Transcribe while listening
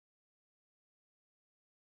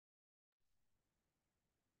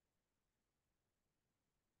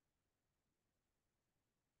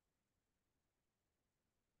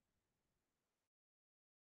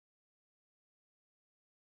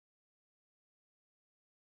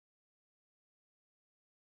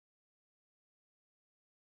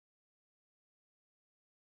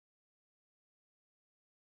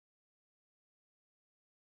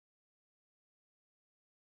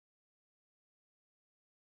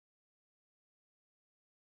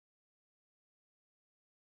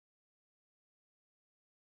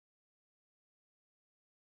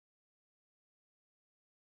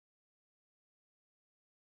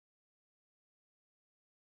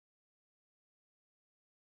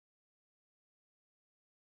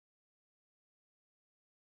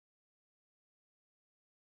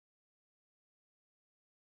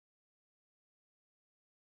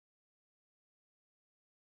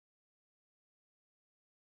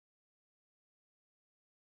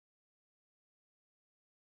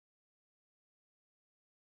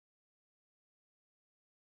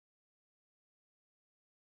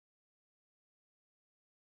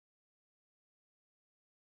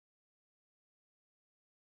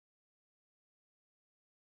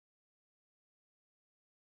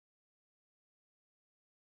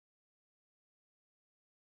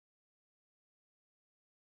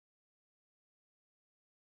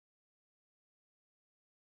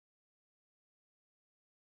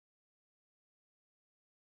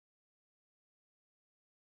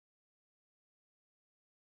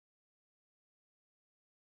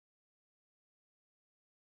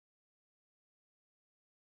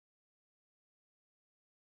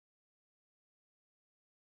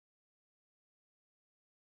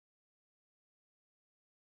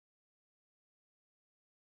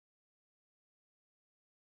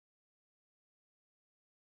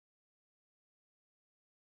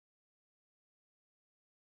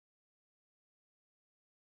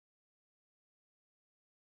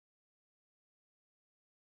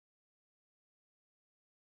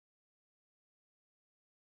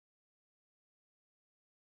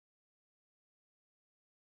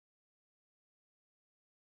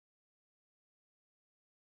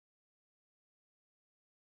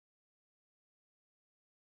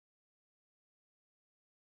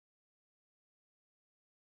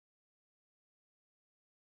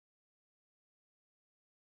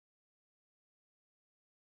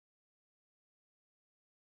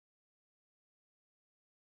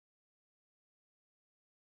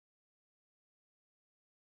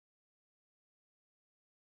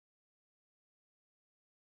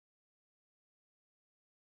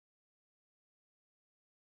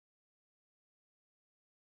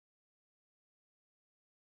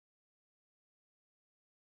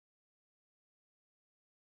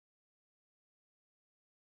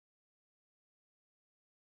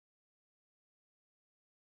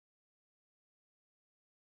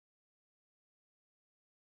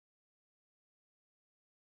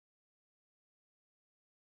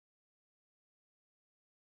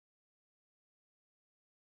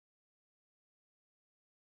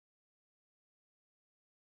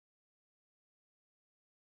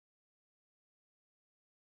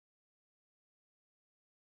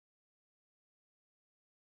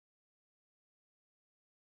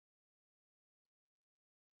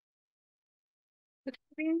Good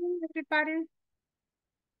evening, everybody.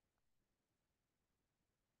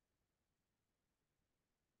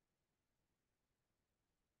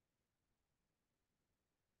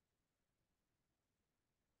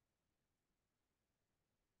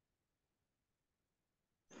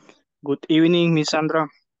 Good evening, Miss Sandra.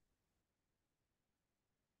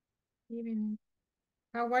 Evening.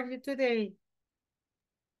 How are you today?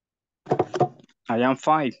 I am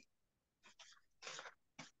fine.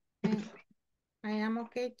 I, I am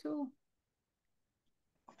okay too.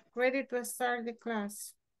 Ready to start the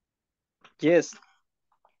class. Yes,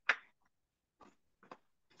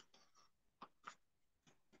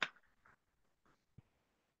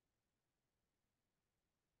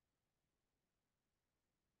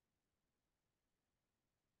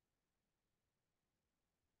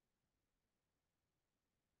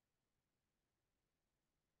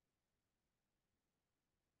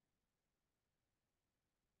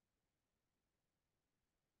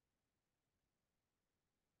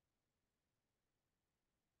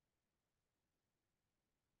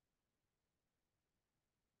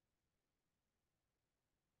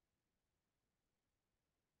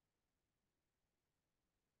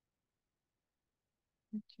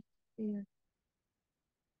 Here.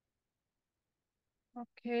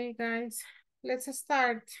 Okay, guys, let's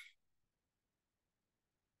start.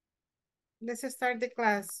 Let's start the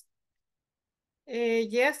class.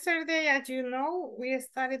 Yesterday, as you know, we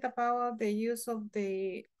studied about the use of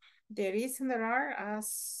the there is and there are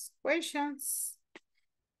as questions.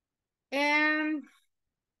 And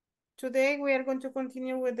today we are going to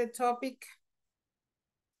continue with the topic.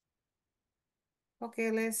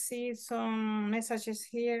 Okay, let's see some messages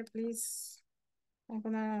here, please. I'm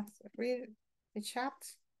gonna read the chat.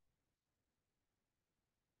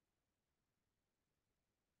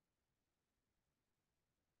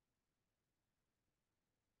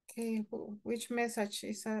 Okay, which message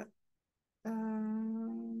is a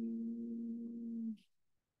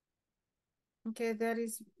okay, that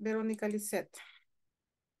is Veronica Lisette.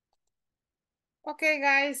 Okay,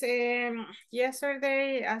 guys,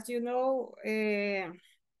 yesterday, as you know,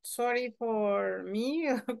 sorry for me,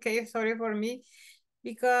 okay, sorry for me,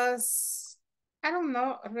 because I don't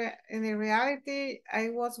know, in the reality, I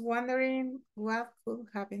was wondering what could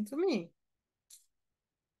happen to me.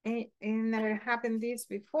 It never happened this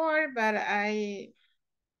before, but I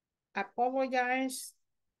apologize.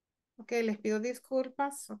 Okay, les pido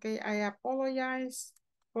disculpas. Okay, I apologize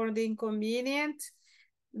for the inconvenience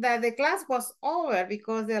that the class was over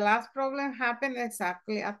because the last problem happened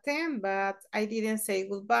exactly at 10, but I didn't say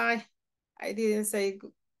goodbye. I didn't say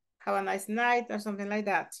have a nice night or something like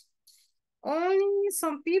that. Only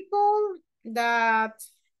some people that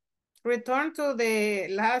returned to the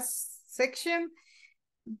last section,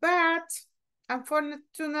 but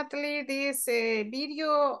unfortunately this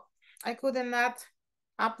video, I could not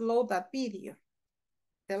upload that video,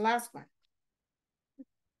 the last one.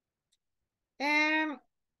 And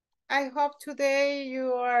I hope today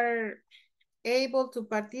you are able to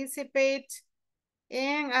participate.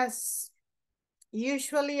 And as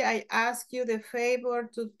usually, I ask you the favor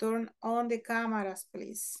to turn on the cameras,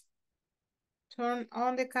 please. Turn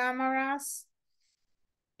on the cameras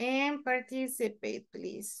and participate,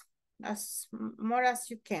 please, as more as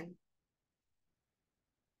you can.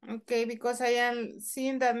 Okay, because I am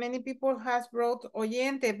seeing that many people has brought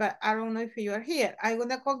oyente, but I don't know if you are here. I'm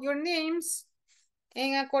gonna call your names,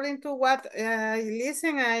 and according to what I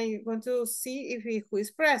listen, I want to see if who is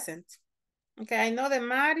present. Okay, I know that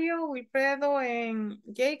Mario, Wilfredo, and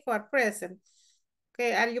Jacob are present.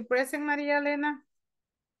 Okay, are you present, Maria Elena?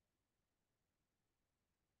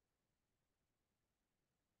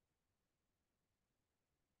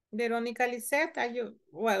 Veronica Lisette, are you,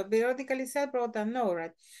 well, Veronica Lisette brought a no,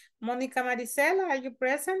 right? Monica Maricela, are you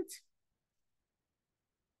present?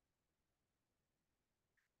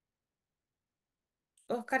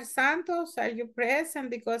 Oscar Santos, are you present?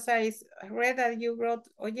 Because I read that you wrote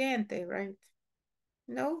oyente, right?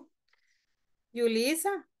 No?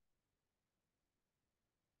 Yulisa?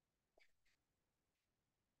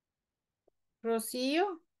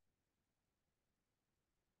 Rocio?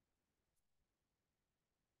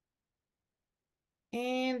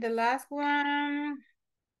 And the last one,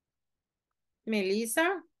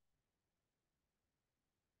 Melissa?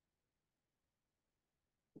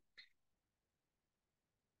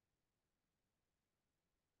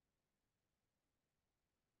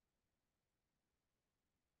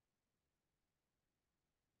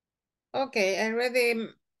 Okay, I read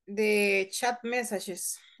the chat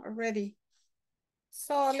messages already.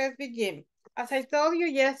 So let's begin. As I told you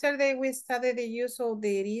yesterday, we studied the use of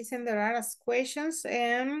the is and there are as questions,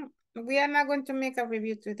 and we are not going to make a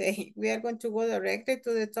review today. We are going to go directly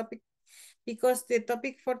to the topic because the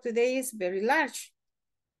topic for today is very large.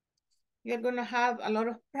 You're going to have a lot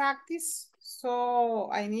of practice. So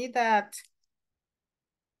I need that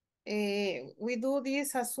we do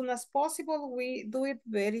this as soon as possible. We do it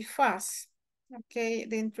very fast. Okay,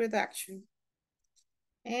 the introduction.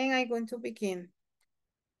 And I'm going to begin.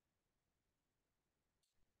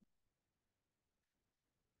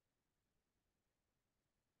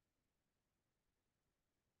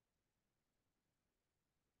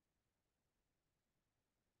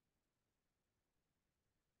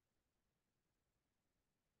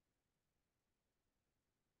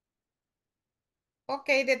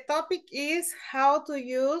 Okay, the topic is how to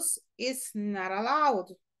use it's not allowed.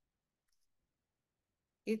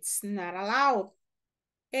 It's not allowed.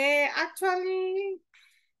 Actually,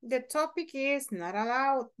 the topic is not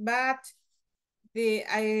allowed, but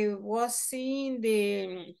I was seeing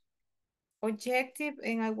the objective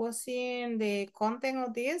and I was seeing the content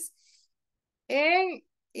of this, and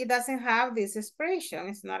it doesn't have this expression.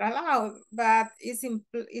 It's not allowed, but it's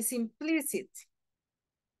implicit.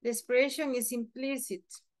 The expression is implicit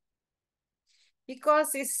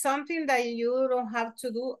because it's something that you don't have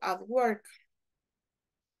to do at work.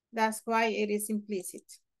 That's why it is implicit.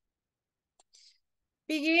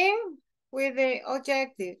 Begin with the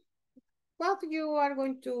objective. What you are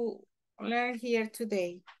going to learn here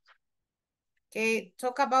today? Okay,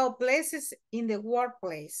 talk about places in the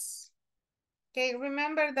workplace. Okay,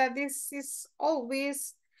 remember that this is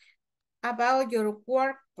always about your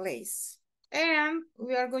workplace. And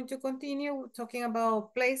we are going to continue talking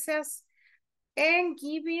about places and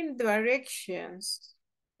giving directions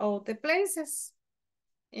of the places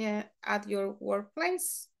at your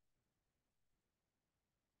workplace.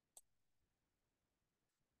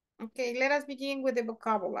 Okay, let us begin with the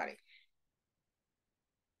vocabulary.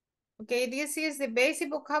 Okay, this is the basic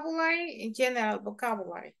vocabulary and general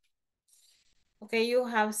vocabulary. Okay, you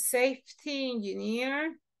have safety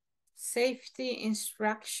engineer, safety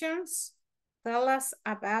instructions, tell us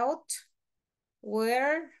about,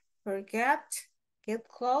 where, forget, get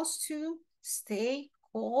close to, stay,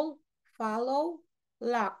 call, follow,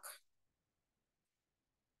 lock.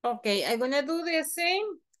 Okay, I'm gonna do the same.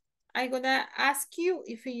 I'm gonna ask you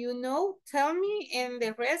if you know, tell me, and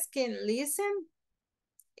the rest can listen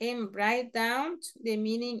and write down the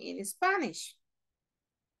meaning in Spanish.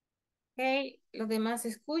 Okay, los demás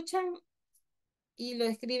escuchan y lo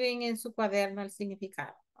escriben en su cuaderno el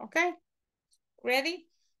significado. Okay, ready?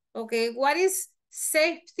 Okay, what is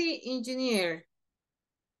safety engineer?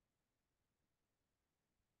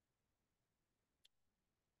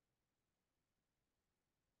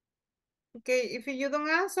 Okay, if you don't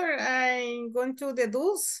answer, I'm going to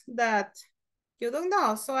deduce that you don't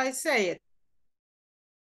know, so I say it.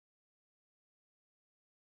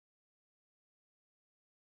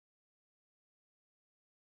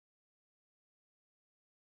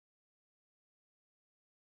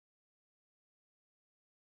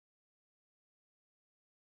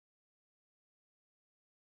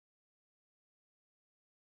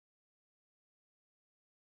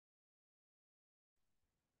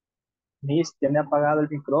 Miss, tiene apagado el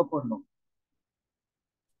micrófono.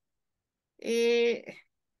 Les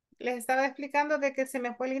estaba explicando de que se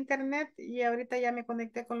me fue el internet y ahorita ya me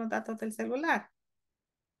conecté con los datos del celular.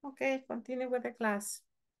 Okay, continue with the class.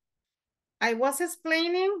 I was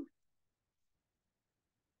explaining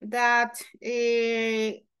that,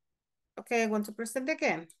 okay, I want to present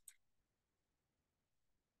again.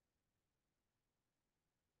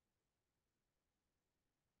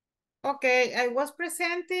 Okay, I was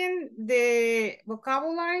presenting the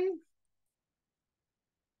vocabulary.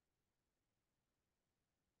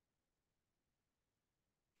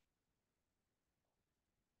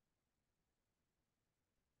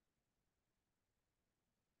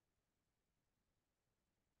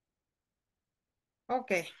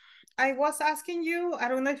 Okay, I was asking you, I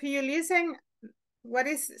don't know if you listen, what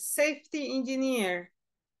is safety engineer?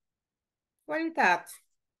 What is that?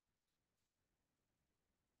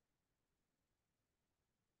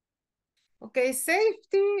 Okay,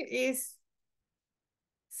 safety is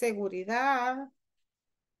seguridad.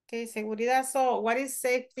 Okay, seguridad. So what is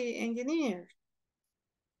safety engineer?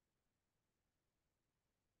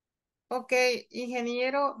 Okay,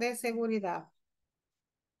 ingeniero de seguridad.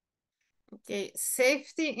 Okay,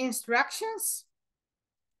 safety instructions.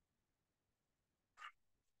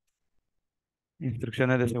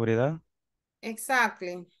 Instrucciones de seguridad.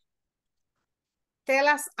 Exactly. Tell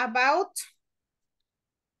us about.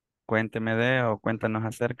 Cuénteme de o cuéntanos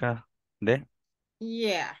acerca de.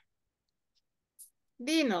 Yeah.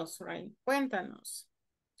 Dinos, right? Cuéntanos.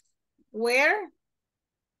 Wear.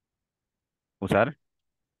 Usar.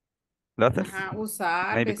 Clothes. Ajá,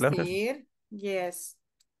 usar, Maybe clothes. vestir. Yes.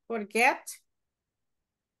 Forget.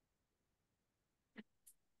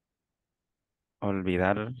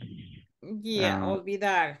 Olvidar. Yeah,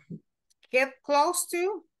 olvidar. Get close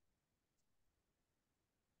to.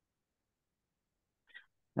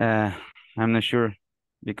 I'm not sure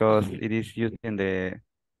because it is using the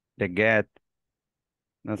get.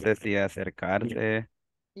 No sé si acercarse.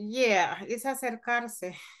 Yeah, es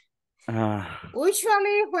acercarse. Ah,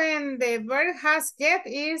 Usually when the verb has get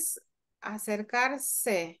is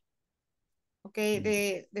acercarse. Okay,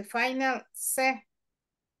 the final se.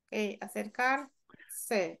 Okay,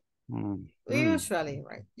 acercarse. mm. Usually,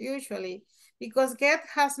 right? Usually. Because get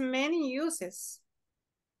has many uses.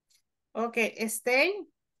 Okay, stay.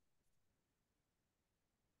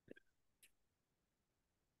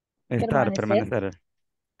 Estar, Permanecer. permanecer.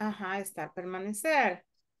 Ajá, estar, permanecer.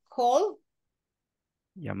 Call,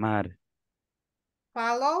 Llamar.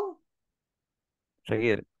 follow,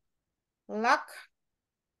 Seguir. lock.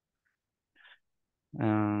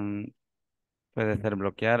 Um, Puede ser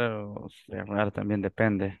bloquear o cerrar, también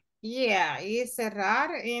depende. Yeah, y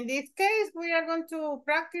cerrar. In this case, we are going to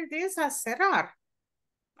practice this as cerrar.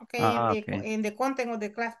 Okay, Ah, ok. in the content of the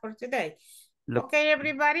class for today. Look, Okay,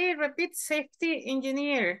 everybody, repeat safety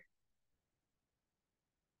engineer.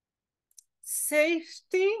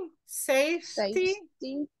 Safety Safety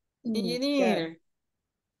engineer. engineer.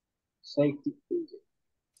 Safety.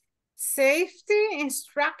 Safety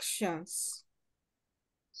instructions.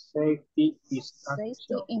 Safety Safety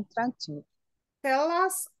instruction. instruction. Tell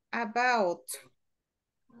us about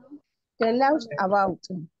Tell us about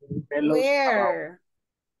Tell us about where,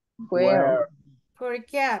 where,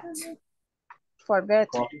 forget, forget,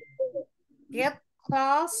 get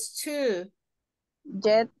close to,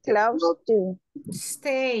 get close to,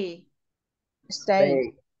 stay,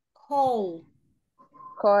 stay, call,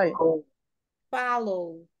 call,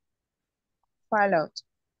 follow, follow,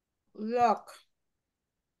 look.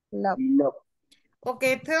 love. look.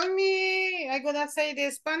 Okay, tell me, I'm gonna say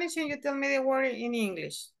the Spanish and you tell me the word in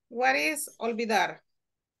English. What is olvidar?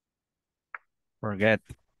 forget.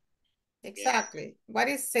 Exactly. What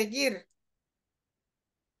is seguir?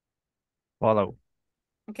 Follow.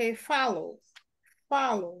 Okay, follow.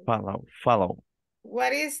 Follow. Follow. Follow.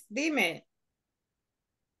 What is dime?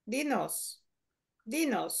 Dinos.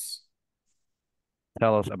 Dinos.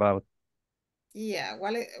 Tell us about. Yeah,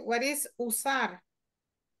 what is usar?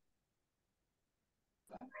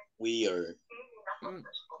 Weird.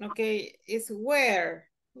 Okay, it's where.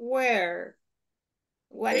 Where.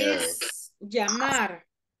 What Where. is llamar?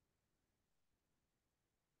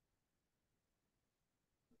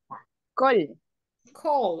 Call,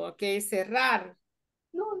 Call, okay, cerrar.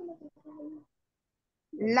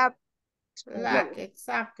 love, Lock,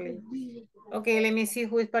 exactly. Okay, let me see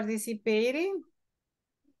who is participating.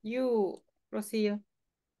 You, Rocio.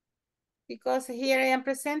 Because here I am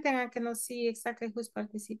presenting, I cannot see exactly who's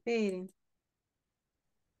participating.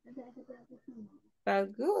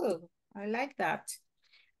 But good, I like that.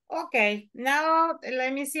 Okay, now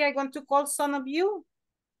let me see, I'm going to call some of you.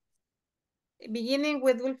 Beginning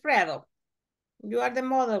with Wilfredo. You are the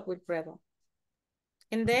model, Wilfredo.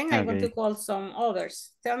 And then I'm going to Okay. call some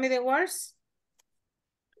others. Tell me the words.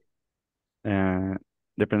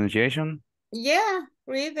 The pronunciation. Yeah,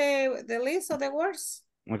 read the list of the words.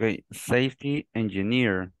 Okay. Safety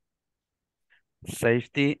engineer.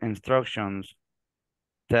 Safety instructions.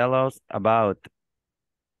 Tell us about.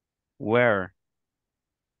 Where.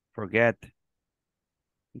 Forget.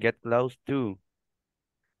 Get close to.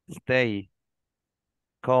 Stay.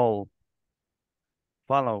 Call.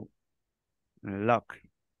 Follow. Lock.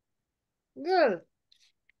 Good.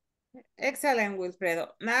 Excellent, Wilfredo.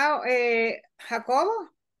 Now, Jacobo,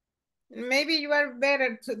 maybe you are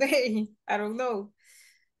better today. I don't know.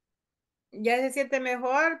 ¿Ya se siente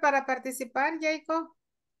mejor para participar, Jacob?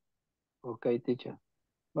 Ok, teacher.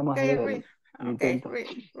 Vamos a Okay, ver. okay, Intento.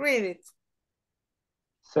 read it.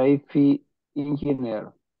 Safety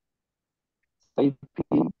engineer.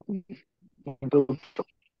 Safety instruction.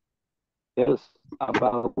 Yes,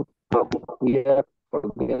 about where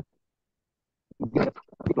forget get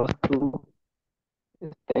close to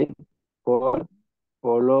stay for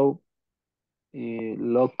follow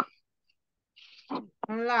lock.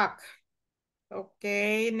 Unlock.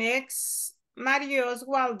 Okay, next. Mario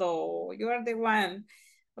Oswaldo, you are the one.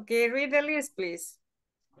 Okay, read the list, please.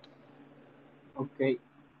 Okay.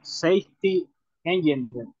 Safety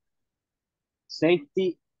engineer.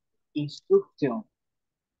 Safety instruction.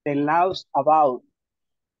 Tell us about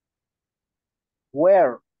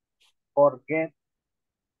where forget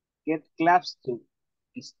get close to,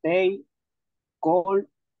 stay, call,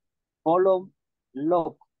 follow,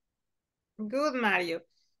 love. Good, Mario.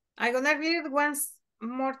 I'm gonna read it once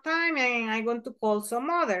more time and I'm going to call some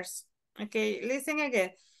others. Okay, listen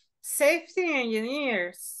again. Safety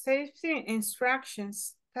engineers, safety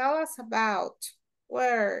instructions. Tell us about,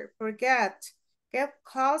 where, forget, get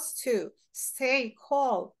close to, stay,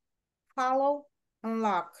 call, follow,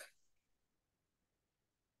 unlock.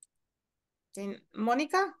 Okay,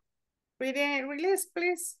 Monica, read and release,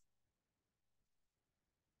 please.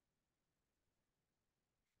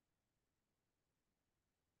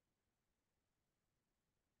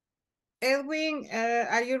 Edwin,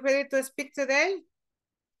 are you ready to speak today?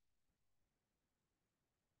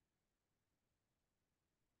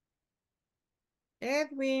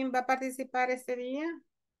 Edwin, ¿va a participar este día?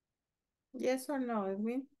 Yes or no,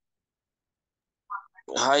 Edwin?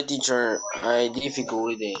 Hi, teacher. I difficult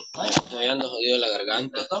with it. Estoy ando jodido de la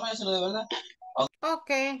garganta. Tómeselo de verdad.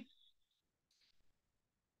 Okay.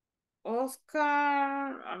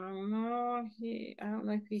 Oscar, I don't know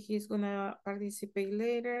if he's gonna participate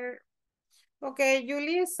later. Okay,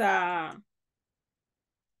 Julissa,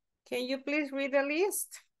 can you please read the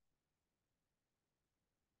list?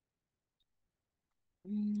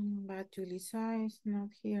 But Julissa is not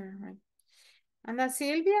here, right? Ana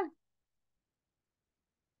Silvia?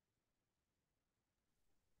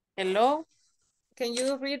 Hello? Can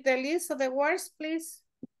you read the list of the words, please?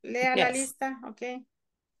 Lea la Yes. lista, okay.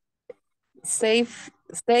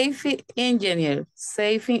 Safety engineer,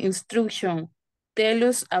 safety instruction, tell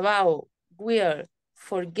us about, where,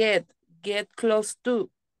 forget, get close to,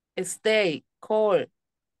 stay, call,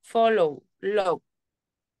 follow, log.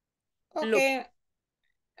 Okay,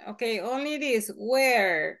 okay, only this,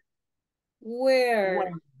 where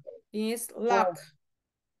is lock,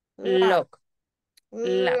 lock,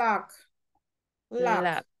 lock,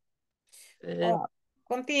 lock. Oh,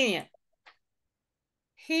 continue.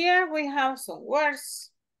 Here we have some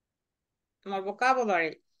words, more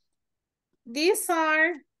vocabulary. These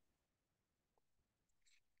are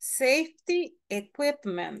safety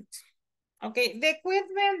equipment. Okay, the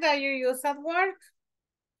equipment that you use at work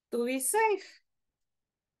to be safe.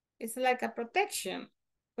 It's like a protection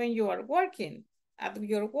when you are working at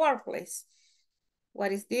your workplace.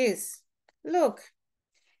 What is this? Look,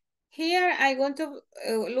 here I'm going to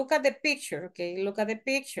look at the picture, okay? Look at the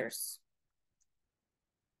pictures.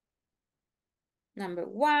 Number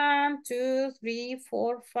 1, 2, 3,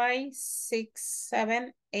 4, 5, 6,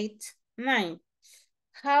 7, 8, 9.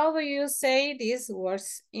 How do you say these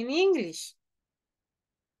words in English?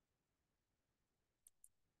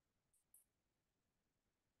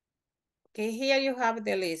 Okay, here you have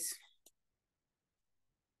the list.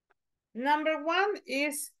 Number 1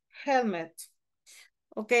 is helmet.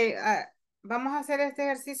 Okay, vamos a hacer este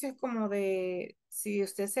ejercicio como de si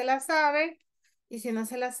usted se la sabe y si no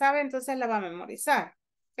se la sabe, entonces la va a memorizar.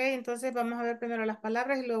 Ok, entonces vamos a ver primero las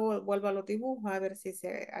palabras y luego vuelvo a los dibujos a ver si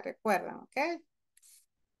se recuerdan. Ok.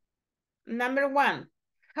 Number 1,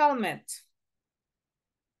 helmet.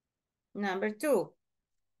 Number 2,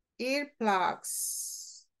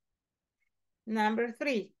 earplugs. Number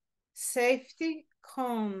 3, safety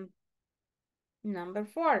cone. Number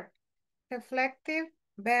 4, reflective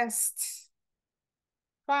vest.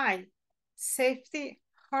 5, safety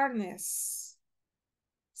harness.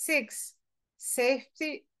 6,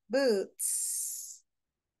 safety boots.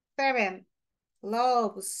 7,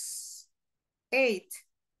 gloves. 8,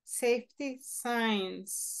 safety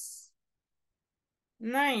signs.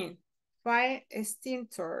 9, fire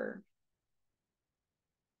extinguisher.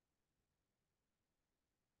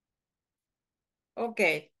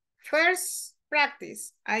 Okay, first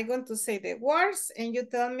practice. I'm going to say the words and you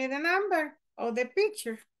tell me the number of the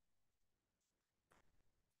picture.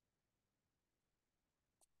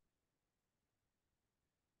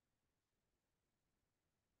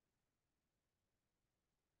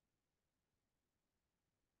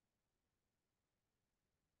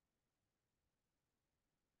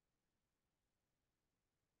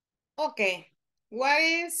 Okay, what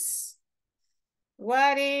is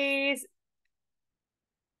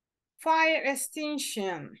fire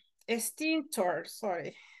extinguisher,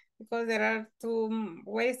 sorry, because there are two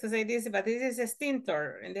ways to say this, but this is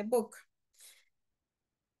extinguisher in the book.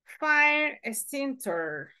 Fire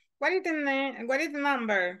extinguisher. What is the name? What is the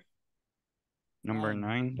number? Number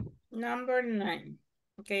 9. Number 9.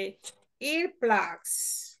 Okay.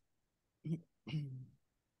 Earplugs.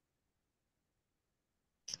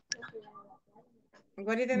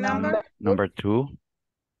 What is the number? Number 2.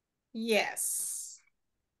 Yes.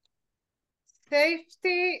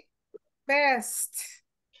 Safety vest.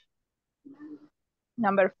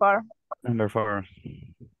 Number 4. Number 4.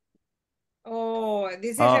 Oh,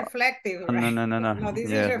 this is Oh, reflective, no, right? no, no, no. No, this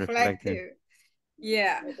is Yes, reflective. reflective.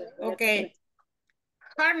 Yeah, okay.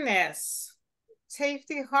 Harness,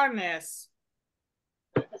 safety harness.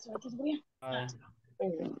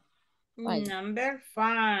 Number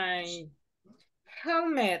 5.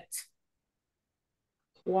 Helmet,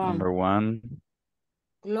 Number 1.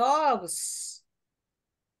 gloves,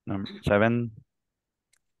 Number 7.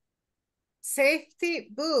 safety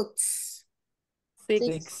boots.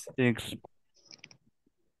 6. 6.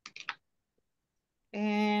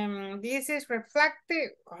 And this is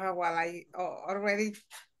reflective. Oh, well, I already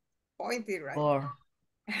pointed, right? 4.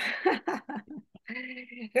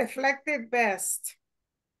 Reflective vest.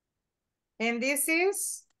 And this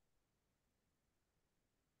is,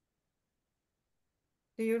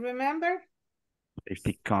 do you remember?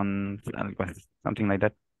 Safety cons, algo así, something like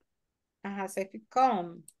that. Safety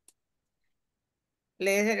cone.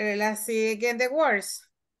 Let's see again the words.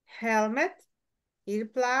 Helmet,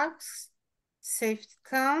 earplugs, safety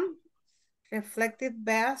cone, reflective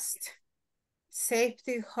vest,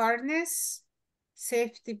 safety harness,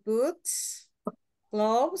 safety boots,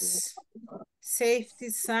 gloves, safety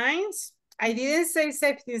signs. I didn't say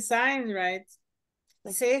safety signs, right?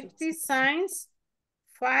 Safety signs,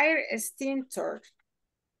 fire extinguisher,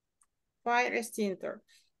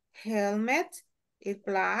 helmet,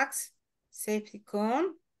 earplugs, safety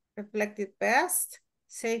cone, reflective vest,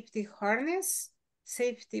 safety harness,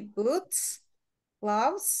 safety boots,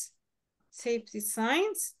 gloves, safety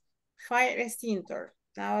signs, fire extinguisher.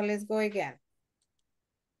 Now let's go again.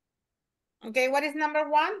 Okay, what is number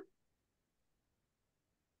 1?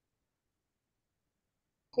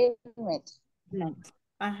 Helmet.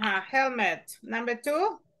 Helmet. Number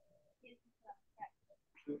 2?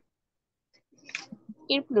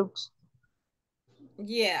 Earplugs.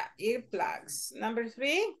 Yeah, earplugs. Number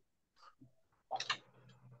 3?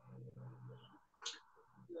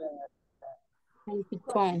 Safety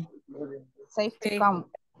cone. Safety cone.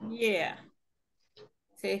 Yeah.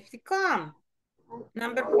 Safety cone.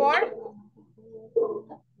 Number 4?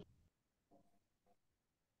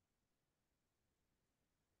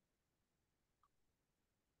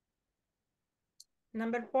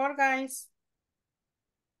 Number 4, guys.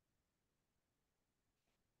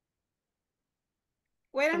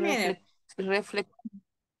 Wait a minute.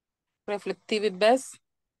 Reflective vest.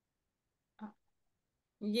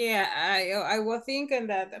 Yeah, I was thinking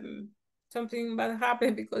that something bad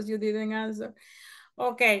happened because you didn't answer.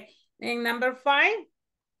 Okay, and number 5?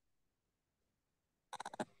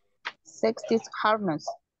 Safety harness.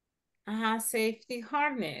 Safety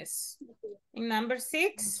harness. And number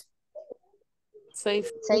 6?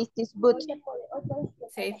 Safety boots.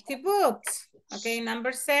 Safety boots. Okay,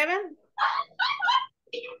 number 7?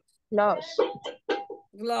 Gloves.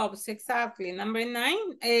 Gloves, exactly. Number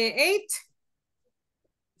 8?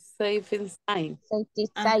 Safety sign. Safety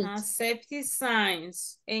signs. Safety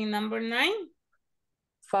signs. And number 9?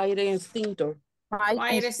 Fire extinguisher.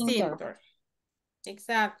 Fire extinguisher.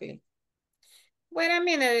 Exactly. Wait a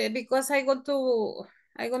minute, because I going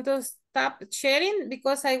to stop sharing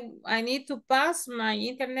because I need to pass my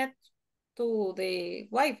internet to the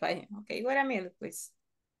Wi-Fi. Okay, wait a minute, please.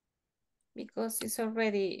 Because it's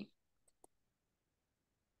already.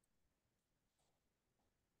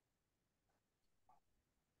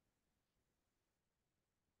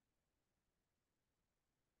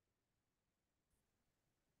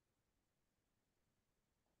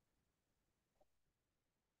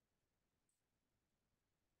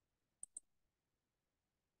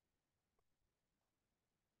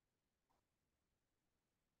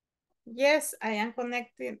 Yes, I am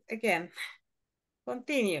connected again.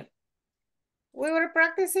 Continue. We were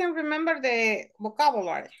practicing, remember the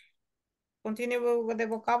vocabulary. Continue with the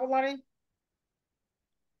vocabulary.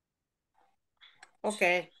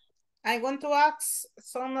 Okay. I'm going to ask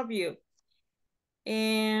some of you.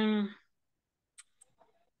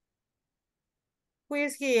 Who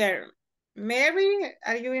is here? Mary,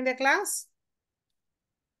 are you in the class?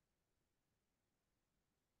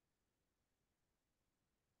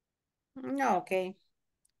 No, okay.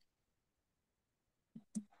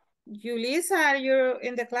 Julissa, are you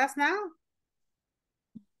in the class now?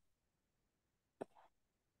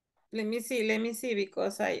 Let me see,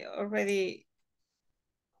 because I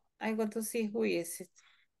want to see who is it.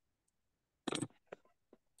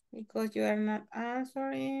 Because you are not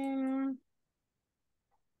answering.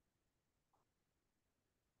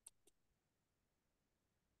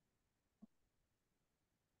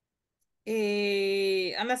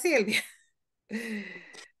 Ana Silvia.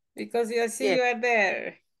 Because you see you are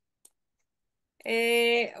there.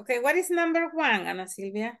 Okay, what is number 1, Ana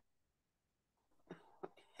Silvia?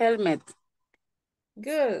 Helmet.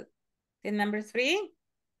 Good. And number 3?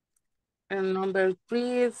 And number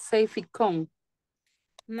 3 is safety cone.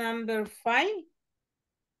 Number 5?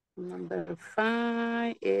 Number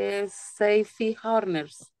 5 is safety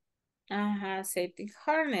harness. Safety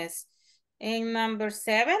harness. And number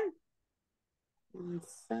 7? And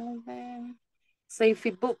 7,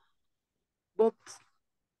 safety boot. Boots.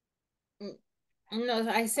 No,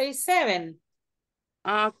 I say 7.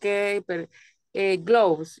 Okay, but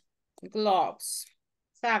gloves. Gloves.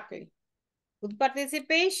 Exactly. Good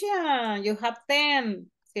participation. You have 10,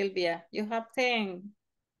 Silvia. You have 10.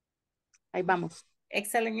 Ahí vamos.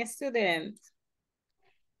 Excellent student.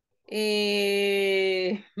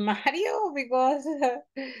 Mario, because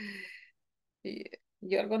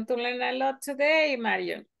you're going to learn a lot today,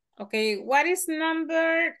 Mario. Okay, what is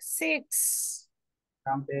number 6?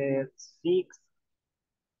 Number 6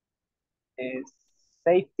 is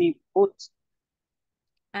safety boots.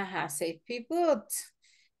 Safety boot.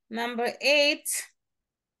 Number 8.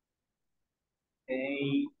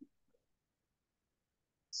 A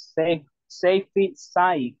safety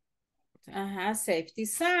sign. Safety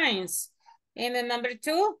signs. And then number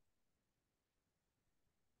 2?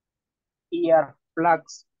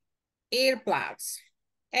 Earplugs. Earplugs.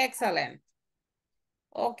 Excellent.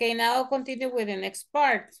 Okay, now continue with the next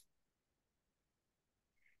part.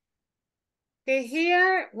 Okay,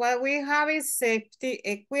 here what we have is safety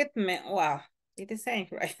equipment. Wow, it's the same,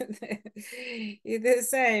 right? It's the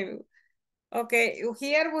same. Okay,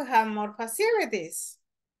 here we have more facilities.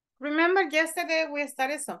 Remember yesterday we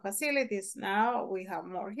started some facilities. Now we have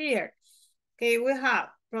more here. Okay, we have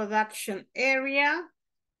production area,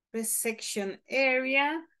 reception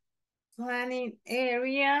area, planning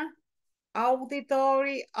area,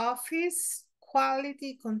 auditory office,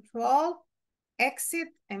 quality control, exit,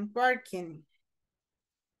 and parking.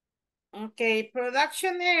 Okay,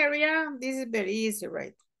 production area, this is very easy,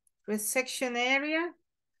 right? Reception area,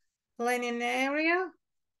 planning area,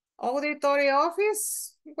 auditory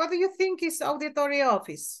office. What do you think is auditory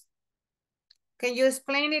office? Can you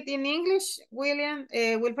explain it in English,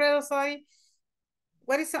 Wilfredo, sorry?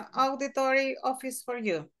 What is an auditory office for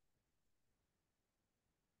you?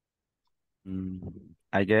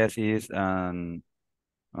 I guess it's una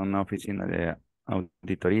oficina de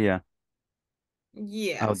auditoría.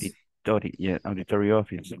 Yes. Auditory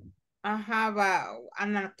office. But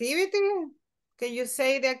an activity? Can you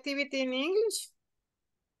say the activity in English?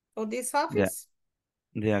 Of this office?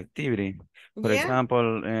 The activity. For Yeah.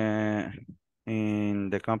 example, in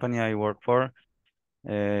the company I work for,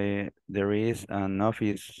 there is an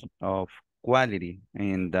office of quality,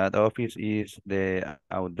 and that office is the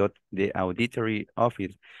auditory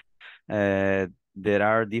office. There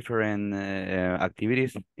are different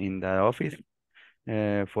activities in the office.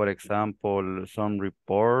 For example, some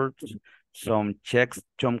reports, some checks,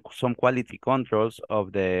 some quality controls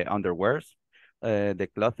of the underwears, the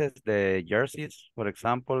clothes, the jerseys, for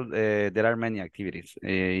example. There are many activities.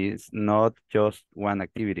 It's not just one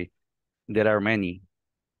activity. There are many.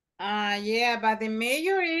 Yeah, but the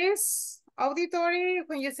major is auditory.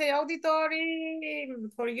 When you say auditory,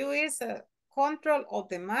 for you is control of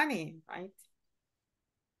the money, right?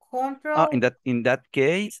 Control. In that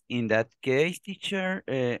case, teacher,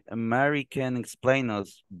 Mary can explain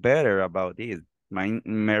us better about this.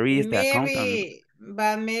 Mary is the accountant.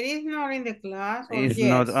 But Mary is not in the class, or Is yes?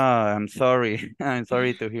 not. I'm sorry. I'm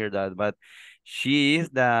sorry to hear that, but she is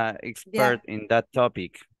the expert in that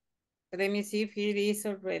topic. Let me see if it is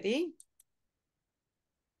already.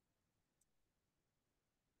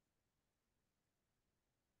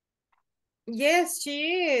 Yes,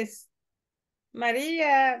 she is.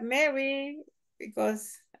 Maria, Mary,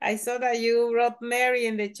 because I saw that you wrote Mary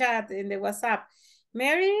in the chat, in the WhatsApp.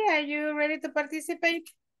 Mary, are you ready to participate?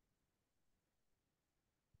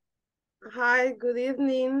 Hi, good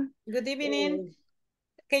evening. Good evening.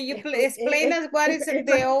 Can you explain us what is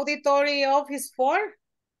the auditory office for?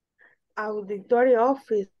 Auditory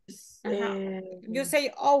office. You say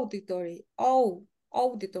auditory.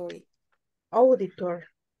 Auditory. Auditor.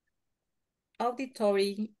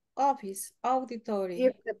 Auditory office.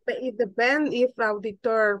 Auditory. It depends if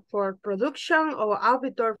auditor for production or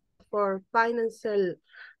auditor for financial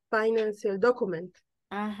document.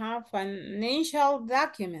 Financial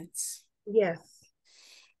documents. Yes.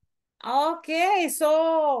 Okay,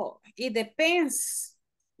 so it depends.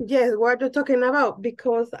 Yes, what you're talking about,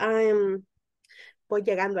 because voy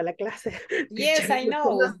llegando a la clase. Yes, I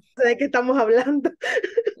know. No sé de qué estamos hablando.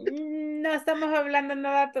 No estamos hablando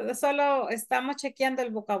nada, solo estamos chequeando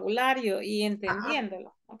el vocabulario y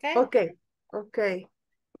entendiéndolo, ¿ok? Okay, okay.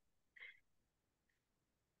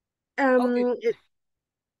 Okay.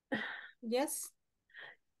 Yes.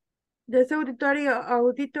 De ese auditory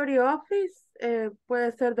office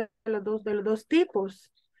puede ser de los dos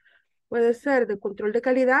tipos. Puede ser de control de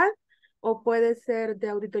calidad o puede ser de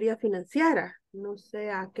auditoría financiera. No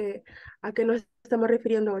sé a qué nos estamos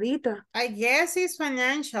refiriendo ahorita. I guess it's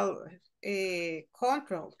financial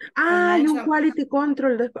control. Ah, hay un Financial, quality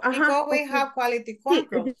control. Ajá, because we ok. have quality Sí,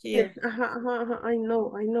 control yes, here. ajá, ajá, ajá, I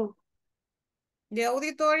know. The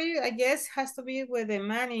auditory, I guess, has to be with the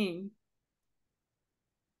money.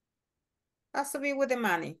 Has to be with the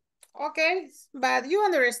money. Okay, but you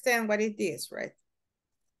understand what it is, right?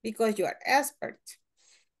 Because you are expert.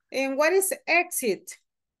 And what is exit?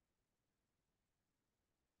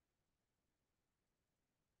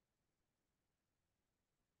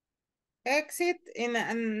 Exit in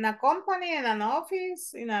a company, in an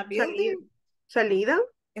office, in a building. Salida.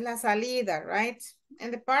 En la salida, right?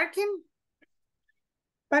 And the parking?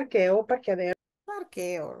 Parqueo, parqueadero.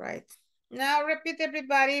 Parqueo, right? Now repeat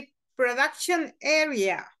everybody. Production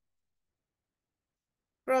area.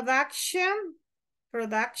 Production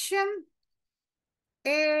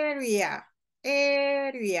area,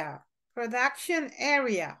 production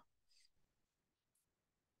area.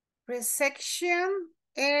 Reception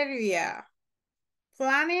area,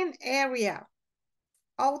 planning area,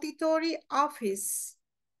 auditory office,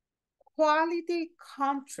 quality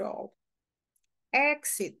control,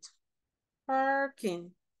 exit,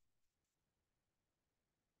 parking.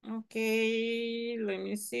 Okay, let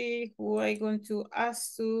me see who I'm going to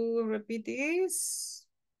ask to repeat this.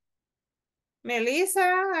 Melissa,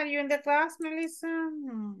 are you in the class, Melissa?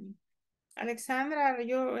 Alexandra, are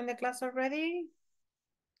you in the class already?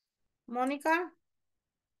 Monica?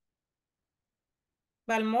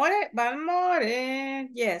 Balmore,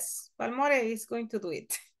 yes, Balmore is going to do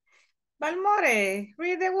it. Balmore,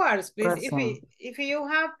 read the words, please. Present. If you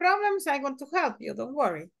have problems, I'm going to help you, don't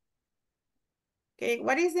worry. Okay,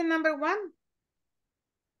 what is the number one?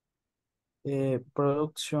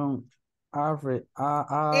 Production area.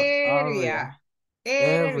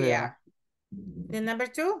 Area. The number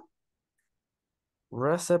two?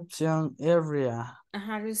 Reception area.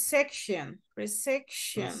 Reception.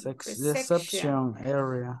 Reception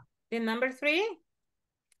area. The number three?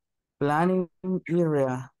 Planning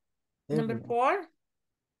area. Number four?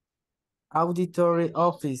 Auditory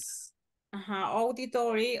office.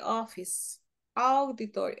 Auditory office.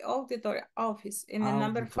 Auditory office. And the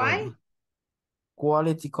number five?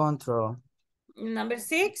 Quality control. Number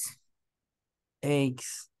six?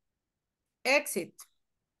 Exit.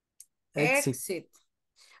 Exit.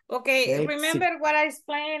 Okay, Exit. remember what I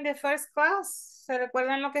explained in the first class? ¿Se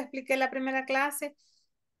recuerdan lo que expliqué en la primera clase?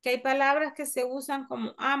 Que hay palabras que se usan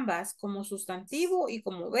como ambas, como sustantivo y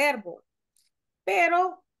como verbo.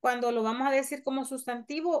 Pero cuando lo vamos a decir como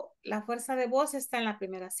sustantivo, la fuerza de voz está en la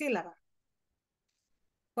primera sílaba.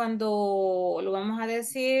 Cuando lo vamos a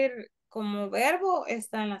decir como verbo,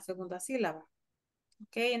 está en la segunda sílaba.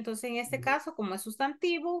 Ok, entonces en este caso, como es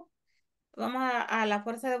sustantivo, vamos a la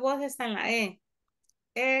fuerza de voz está en la E.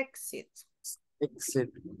 Exit. Si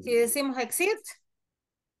decimos exit,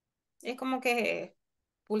 es como que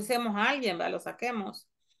pulsemos a alguien, ¿va? Lo saquemos.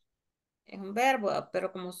 Es un verbo,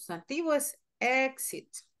 pero como sustantivo es exit.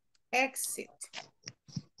 Exit.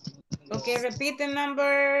 Okay, repeat the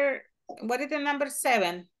number. What is the number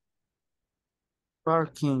 7?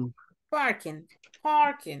 Parking.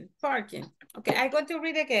 Okay, I'm going to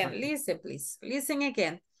read again. Listen, please. Listen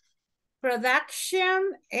again.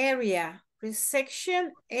 Production area,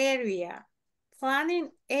 reception area,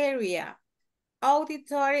 planning area,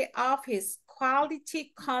 auditory office,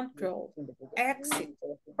 quality control, exit,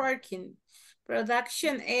 parking,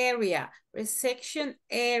 production area, reception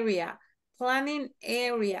area, planning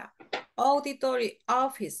area, auditory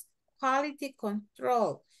office, quality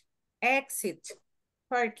control, exit,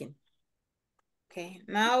 parking. Okay,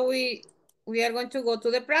 now we are going to go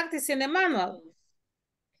to the practice in the manual.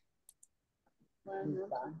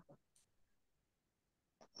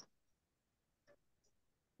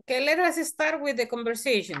 Okay, let us start with the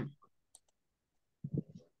conversation.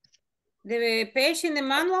 The page in the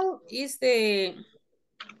manual is the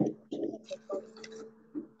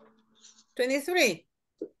 23.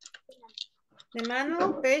 The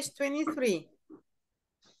manual, page 23.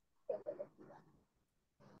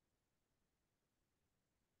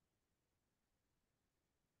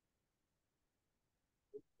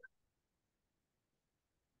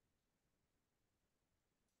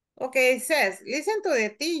 Okay, it says, listen to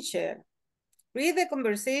the teacher, read the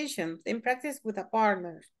conversation, then practice with a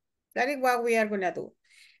partner. That is what we are gonna do.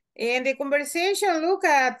 In the conversation, look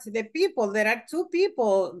at the people. There are two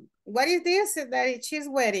people. What is this that she's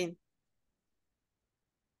wearing?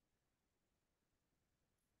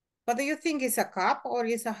 What do you think, is a cap or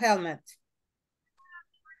is a helmet?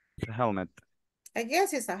 It's a helmet. I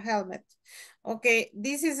guess it's a helmet. Okay,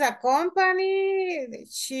 this is a company.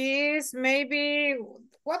 She's maybe,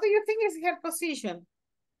 what do you think is her position?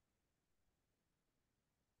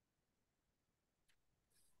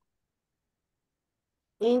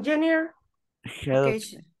 Engineer. Okay,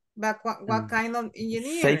 Health but what kind of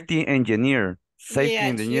engineer? Safety engineer. Safety Yeah,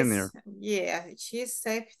 engineer. she's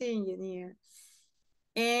safety engineer.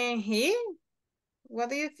 And he, what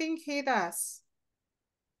do you think he does?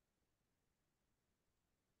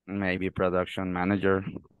 Maybe production manager.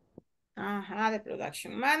 The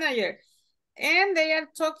production manager. And they are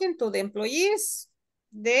talking to the employees.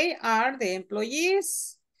 They are the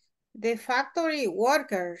employees, the factory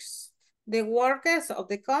workers, the workers of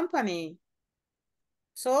the company.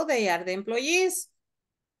 So they are the employees.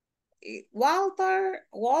 Walter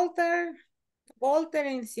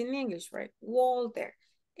is in English, right? Walter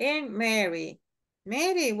and Mary.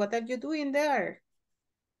 Mary, what are you doing there?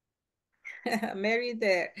 Mary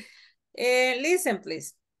there. Listen,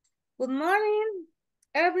 please. Good morning,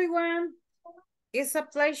 everyone. It's a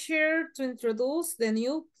pleasure to introduce the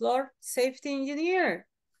new floor safety engineer.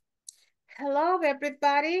 Hello,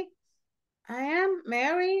 everybody. I am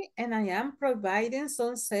Mary, and I am providing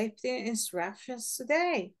some safety instructions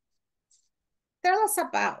today. Tell us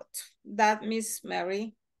about that, Miss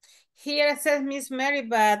Mary. Here it says Miss Mary,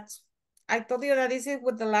 but I told you that this is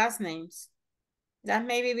with the last names. That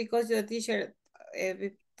may be because your teacher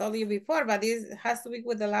told you before, but this has to be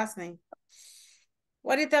with the last name.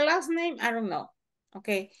 What is the last name? I don't know.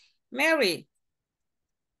 Okay, Mary.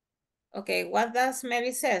 Okay, what does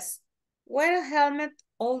Mary says? Wear a helmet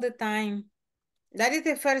all the time. That is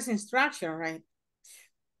the first instruction, right?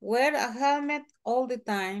 Wear a helmet all the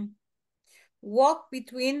time. Walk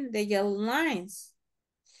between the yellow lines.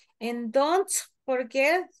 And don't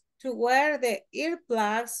forget to wear the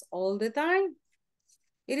earplugs all the time.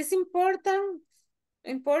 It is important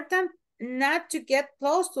not to get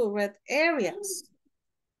close to red areas.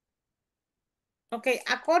 Okay,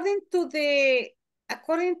 according to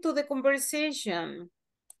the conversation,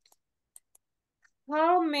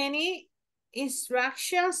 how many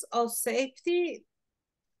instructions of safety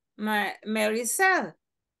Mary said?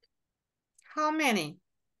 How many?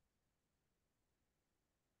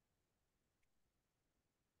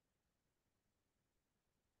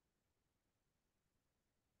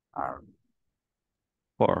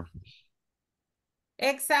 Four.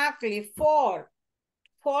 Exactly, 4.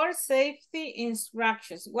 4 safety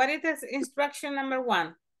instructions. What is the instruction number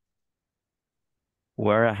 1?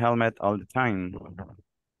 Wear a helmet all the time.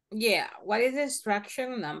 Yeah, what is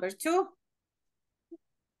instruction number 2?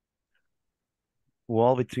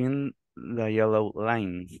 Walk between the yellow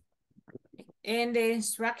lines. And the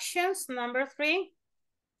instructions number 3?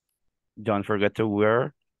 Don't forget to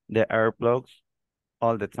wear the earplugs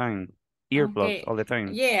all the time. Earplugs Okay. all the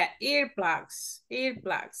time. Yeah, earplugs.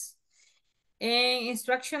 And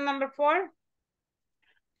instruction number 4?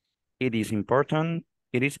 It is important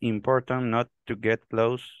not to get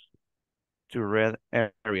close to red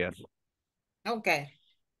areas. Ok.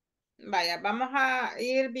 Vaya, vamos a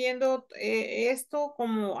ir viendo esto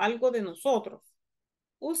como algo de nosotros.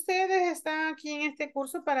 Ustedes están aquí en este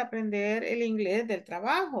curso para aprender el inglés del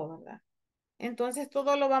trabajo, ¿verdad? Entonces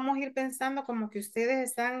todo lo vamos a ir pensando como que ustedes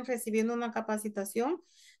están recibiendo una capacitación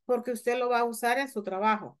porque usted lo va a usar en su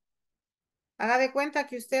trabajo. Haga de cuenta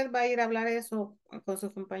que usted va a ir a hablar eso con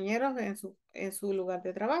sus compañeros en su lugar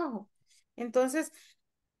de trabajo. Entonces,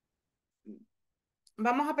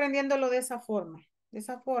 vamos aprendiéndolo de esa forma,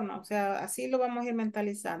 o sea, así lo vamos a ir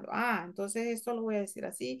mentalizando. Entonces esto lo voy a decir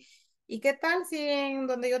así. ¿Y qué tal si en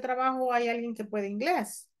donde yo trabajo hay alguien que puede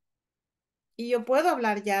inglés? Y yo puedo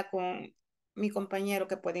hablar ya con mi compañero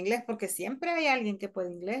que puede inglés, porque siempre hay alguien que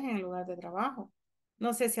puede inglés en el lugar de trabajo.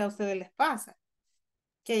 No sé si a ustedes les pasa,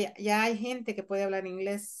 que ya hay gente que puede hablar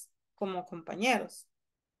inglés como compañeros.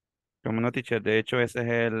 Como no, teacher, de hecho ese es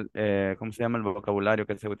el, ¿cómo se llama? El vocabulario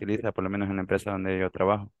que se utiliza, por lo menos en la empresa donde yo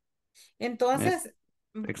trabajo. Entonces,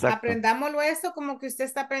 Exacto. aprendámoslo esto como que usted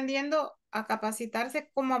está aprendiendo a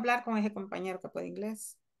capacitarse cómo hablar con ese compañero que puede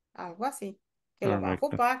inglés. Algo así, que lo va a Correcto.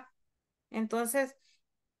 ocupar. Entonces,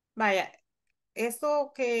 vaya,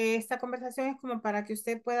 esta conversación es como para que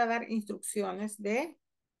usted pueda dar instrucciones de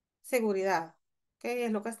seguridad. ¿Ok?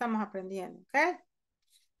 Es lo que estamos aprendiendo. ¿Ok?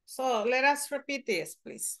 So, let us repeat this,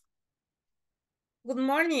 please. Good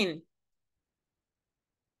morning.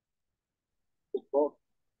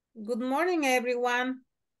 Good morning, everyone.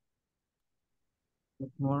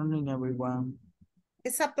 Good morning, everyone.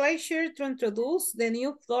 It's a pleasure to introduce the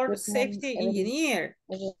new floor Good morning, safety engineer.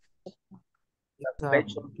 It's a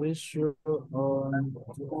pleasure. pleasure on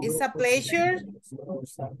It's a pleasure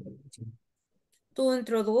to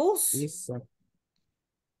introduce. It's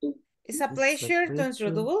a pleasure to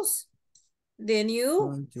introduce the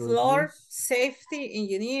new floor safety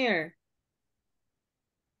engineer.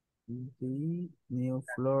 The new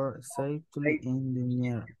floor safety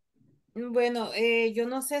engineer. Bueno, yo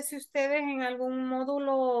no sé si ustedes en algún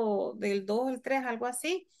módulo del 2 el 3 algo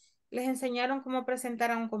así, les enseñaron cómo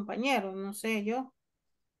presentar a un compañero, no sé yo.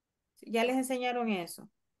 Ya les enseñaron eso.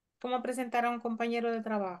 Cómo presentar a un compañero de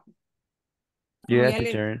trabajo. Yes,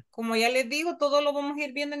 teacher. Como ya les digo, todo lo vamos a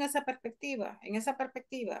ir viendo en esa perspectiva. En esa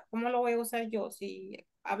perspectiva, ¿cómo lo voy a usar yo si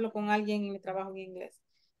hablo con alguien y me trabajo en inglés?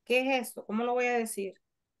 ¿Qué es esto? ¿Cómo lo voy a decir?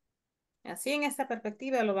 Así en esta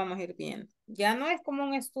perspectiva lo vamos a ir viendo. Ya no es como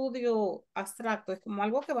un estudio abstracto, es como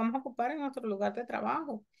algo que vamos a ocupar en nuestro lugar de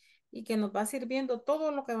trabajo y que nos va sirviendo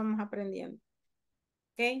todo lo que vamos aprendiendo.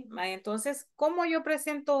 ¿Ok? Entonces, ¿cómo yo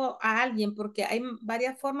presento a alguien? Porque hay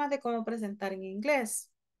varias formas de cómo presentar en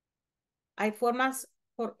inglés. Hay formas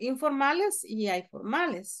informales y hay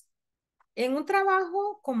formales. En un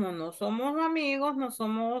trabajo, como no somos amigos, no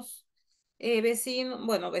somos vecinos,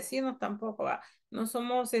 bueno, vecinos tampoco, ¿va? No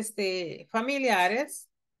somos familiares,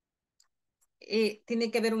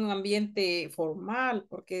 tiene que haber un ambiente formal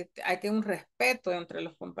porque hay que un respeto entre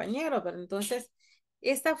los compañeros, pero entonces,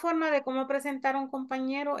 esta forma de cómo presentar a un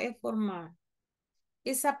compañero es formal.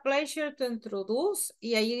 It's a pleasure to introduce,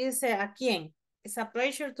 y ahí dice a quién. It's a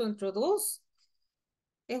pleasure to introduce.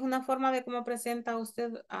 Es una forma de cómo presenta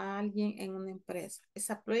usted a alguien en una empresa. It's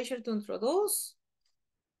a pleasure to introduce.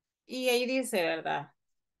 Y ahí dice, ¿verdad?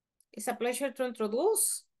 It's a pleasure to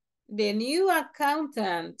introduce the new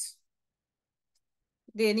accountant,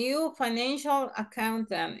 the new financial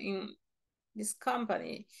accountant in this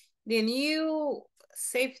company, the new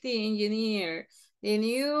safety engineer, the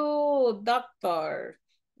new doctor,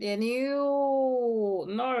 the new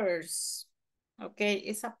nurse. Okay,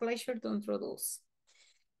 it's a pleasure to introduce.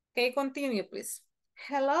 Okay, continue, please.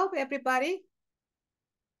 Hello, everybody.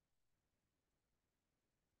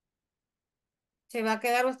 ¿Se va a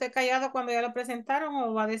quedar usted callado cuando ya lo presentaron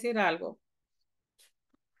o va a decir algo?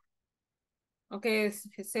 Okay,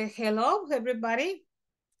 say hello, everybody.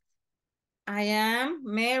 I am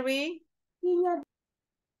Mary.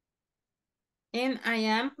 And I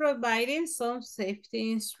am providing some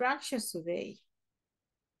safety instructions today.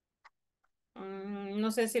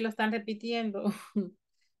 No sé si lo están repitiendo.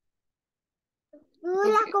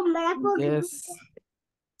 Yes.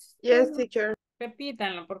 Yes, teacher.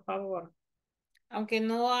 Repítanlo, por favor. Aunque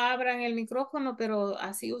no abran el micrófono, pero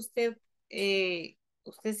así usted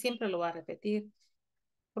siempre lo va a repetir.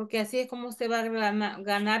 Porque así es como usted va a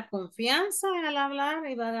ganar confianza al hablar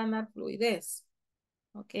y va a ganar fluidez.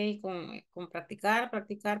 Ok, con practicar,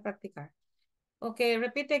 practicar, practicar. Ok,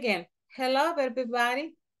 repeat again. Hello,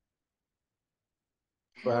 everybody.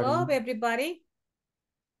 Hello, everybody.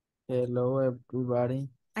 Hello, everybody.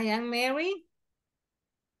 I am Mary.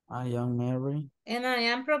 I am Mary. And I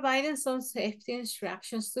am providing some safety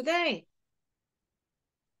instructions today.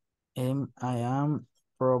 And I am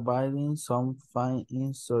providing some fine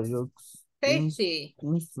Safety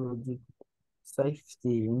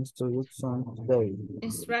safety instruction today.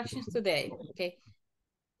 instructions today. Okay.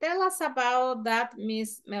 Tell us about that,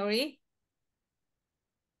 Miss Mary.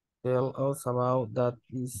 Tell us about that,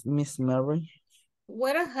 is Miss Mary.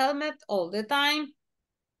 Wear a helmet all the time.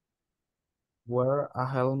 Wear a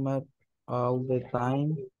helmet all the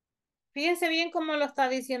time. Fíjense bien cómo lo está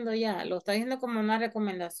diciendo ya. Lo está diciendo como una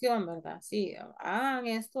recomendación, ¿verdad? Sí, hagan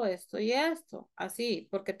esto, esto y esto. Así,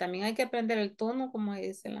 porque también hay que aprender el tono como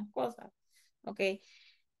dicen las cosas. Ok.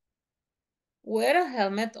 Wear a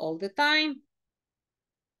helmet all the time.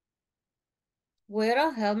 Wear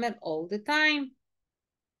a helmet all the time.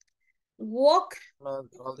 Walk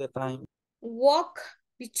All the time. Walk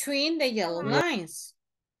between the yellow lines.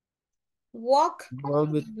 Walk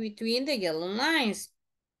between the yellow lines.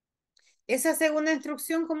 Esa segunda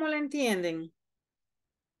instrucción, ¿cómo la entienden?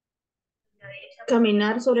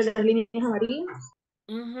 Caminar sobre las líneas amarillas.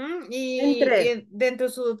 Y dentro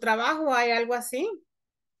de su trabajo hay algo así.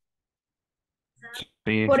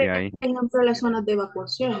 Sí, Por sí, hay. ejemplo, las zonas de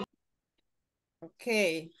evacuación. Ok.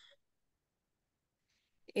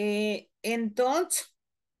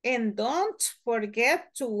 And don't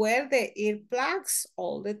forget to wear the earplugs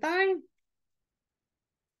all the time.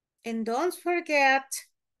 And don't forget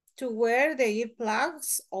to wear the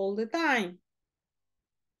earplugs all the time.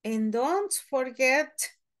 And don't forget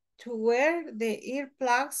to wear the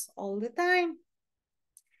earplugs all the time.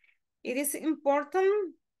 It is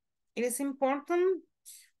important.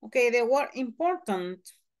 Okay, the word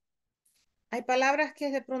important. Hay palabras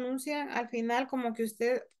que se pronuncian al final como que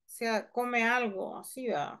usted se come algo, así,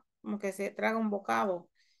 ¿verdad? Como que se traga un bocado.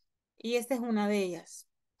 Y esta es una de ellas.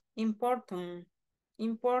 Important,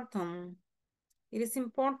 important. It is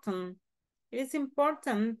important. It is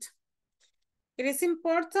important. It is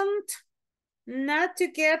important not to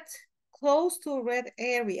get close to red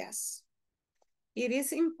areas. It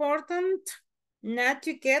is important not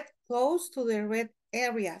to get close to the red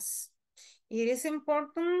areas. It is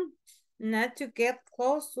important not to get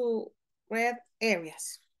close to red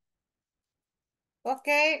areas.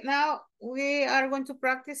 Okay, now we are going to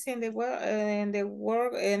practice in the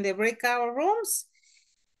breakout rooms.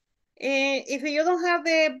 If you don't have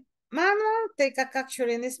the manual, take a capture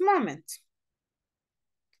in this moment.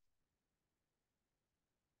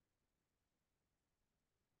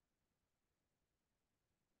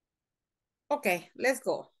 Okay, let's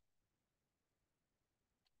go.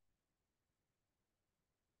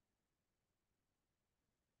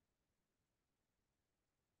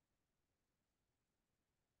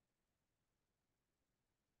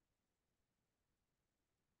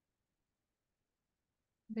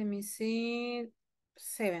 Let me see.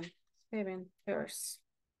 Seven first.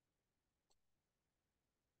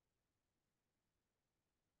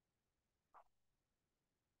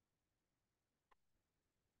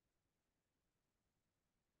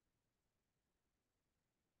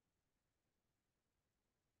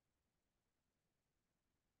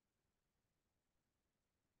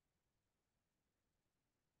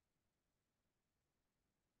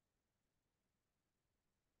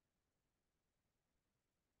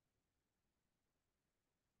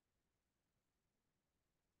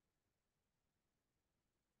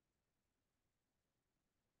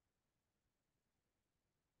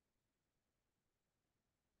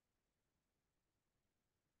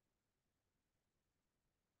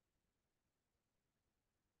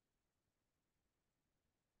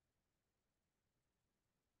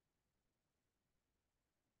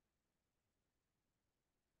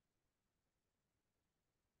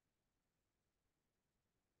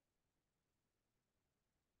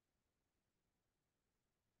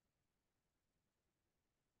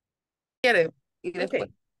 Quiere. Y Okay. después.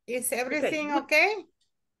 Is everything Good- okay?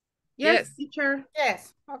 Yes, Yes. teacher.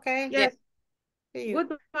 Yes, okay. Yes. See you.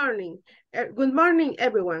 Good morning. Good morning,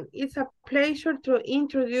 everyone. It's a pleasure to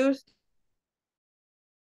introduce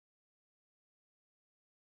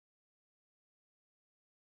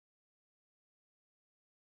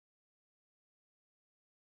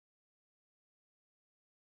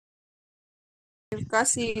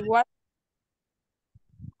Casi igual.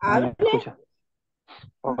 Hable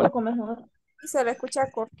un Hola, poco mejor. Y se le escucha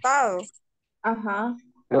cortado. Ajá.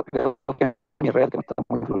 creo que mi red no está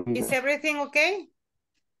muy fluida. Is everything okay?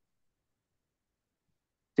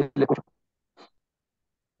 Sí, le escucho.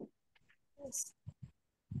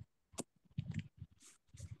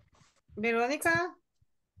 Veronica?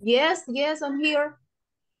 Yes, yes, I'm here.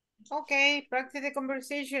 Okay, practice the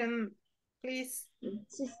conversation, please.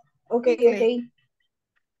 Sí. Ok, Quickly. ok.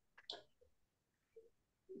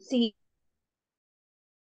 Sí.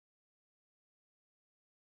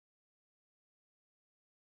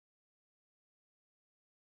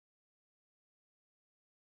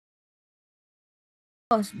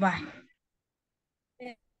 Va.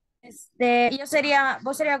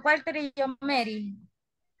 Vos sería Walter y yo Mary.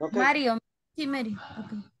 Ok, Mario, sí, Mary.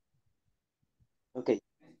 ok.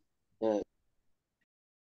 Eh,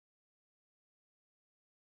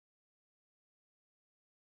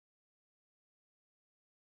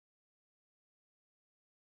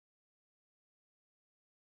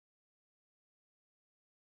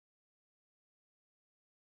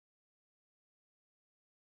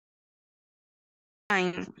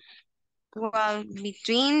 Well,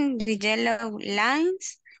 between the yellow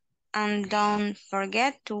lines, and don't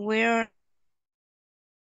forget to wear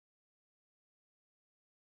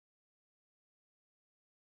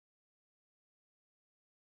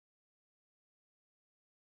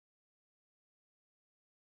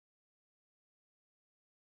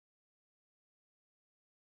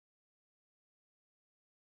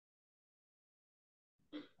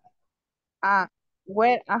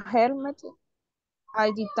Wear a helmet,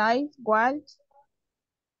 identify white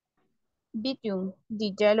between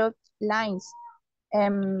the yellow lines,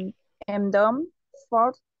 and don't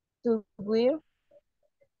forget to wear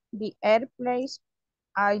the airplane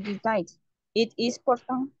identity. It is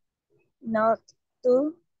important not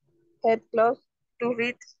to get close to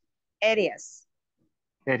red areas.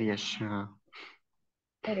 Aries.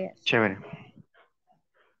 Areas. Chévere.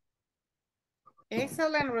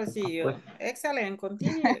 Excellent, Pues. Rosillo. Excellent,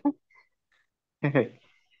 continue.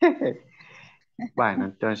 Bueno,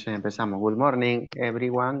 entonces empezamos. Good morning,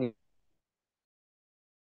 everyone.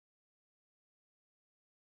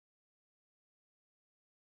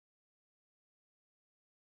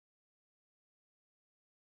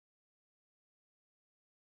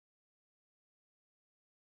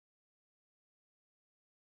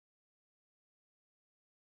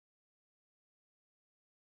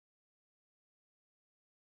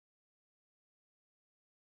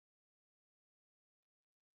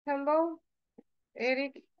 Hello,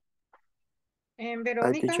 Eric and Hi,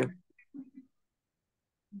 Verónica. teacher.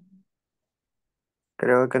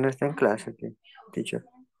 Creo que no está en clase aquí, teacher.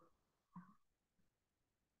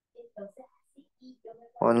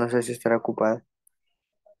 O no sé si estará ocupada.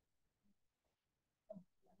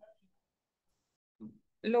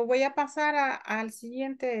 Lo voy a pasar al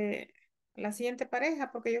siguiente, la siguiente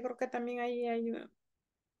pareja, porque yo creo que también ahí hay,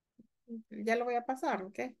 ya lo voy a pasar,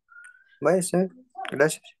 ¿ok? Vaya, sí.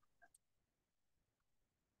 Gracias.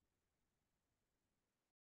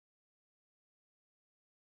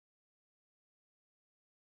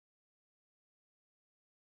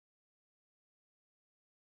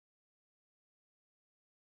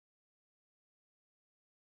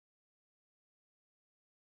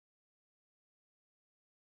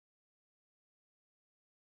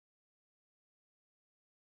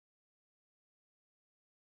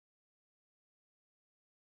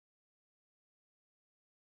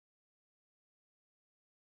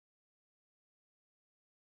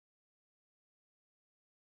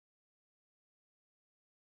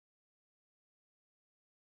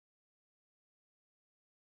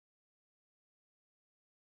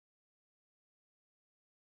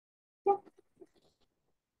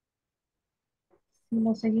 Si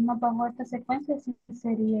lo seguimos bajo esta secuencia, sí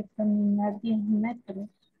sería caminar 10 metros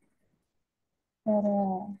para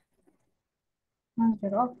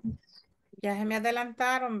hacer office. Ya se me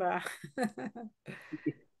adelantaron, va.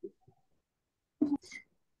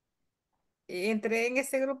 Y entré en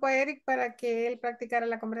ese grupo a Eric para que él practicara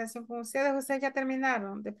la conversación con ustedes. Ustedes ya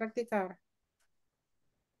terminaron de practicar.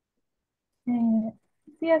 Eh,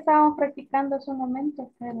 sí, estábamos practicando hace un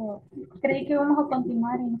momento, pero creí que íbamos a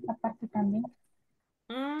continuar en esta parte también.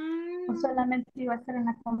 O solamente iba a ser en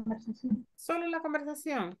la conversación. Solo la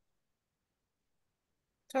conversación.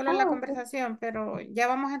 Solo la Ah, ok. conversación, pero ya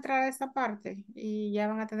vamos a entrar a esa parte y ya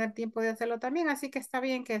van a tener tiempo de hacerlo también, así que está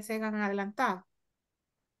bien que se hagan adelantados.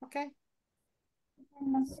 Ok.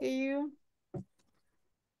 Bueno, See you.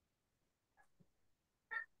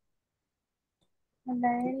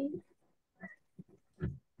 hola, Eri.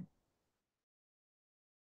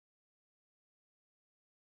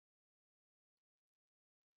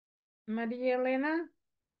 María Elena.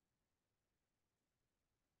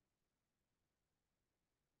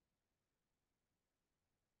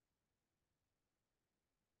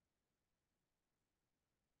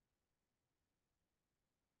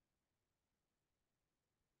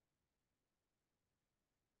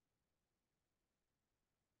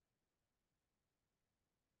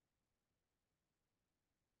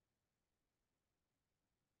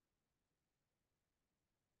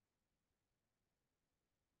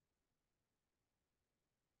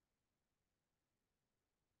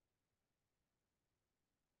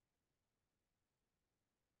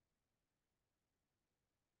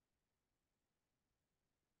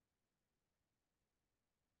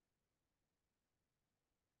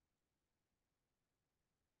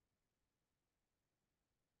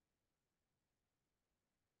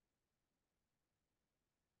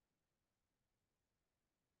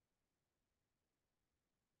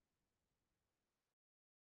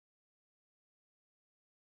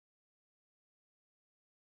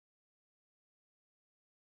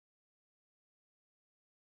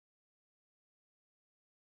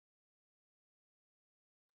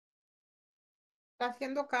 Está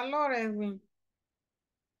haciendo calor, Edwin.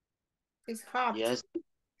 It's hot. Yes.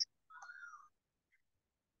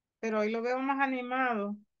 Pero hoy lo veo más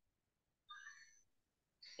animado.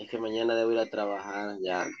 Es que mañana debo ir a trabajar,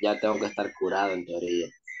 ya tengo que estar curado en teoría.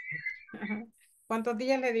 ¿Cuántos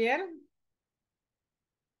días le dieron?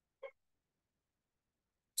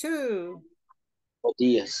 2. 2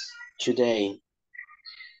 días, today.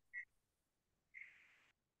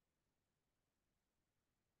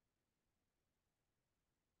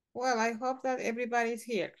 Well, I hope that everybody's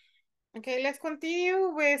here. Okay, let's continue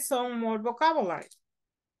with some more vocabulary.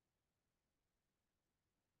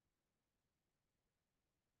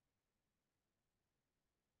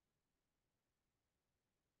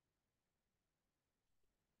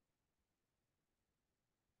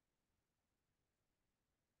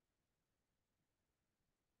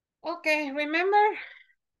 Okay, remember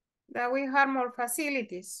that we have more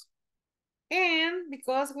facilities. And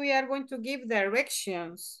because we are going to give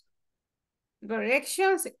directions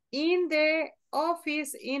in the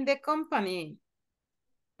office, in the company.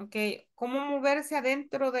 Ok, cómo moverse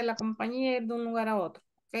adentro de la compañía de un lugar a otro.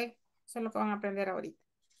 Ok, eso es lo que van a aprender ahorita.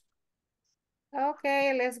 Ok,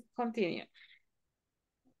 let's continue.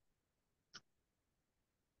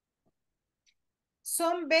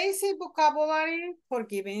 Some basic vocabulary for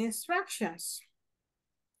giving instructions.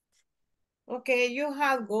 Okay, you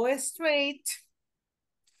have go straight,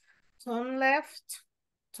 turn left,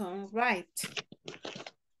 turn right.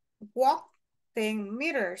 Walk 10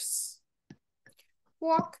 meters.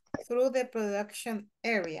 Walk through the production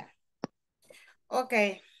area.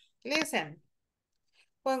 Okay, listen.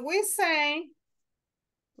 When we say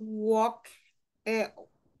walk,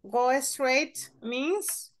 go straight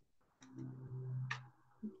means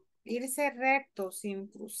irse recto sin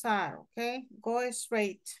cruzar, okay? Go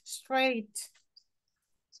straight, straight.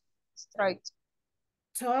 Straight.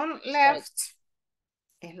 Turn left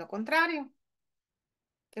es lo contrario.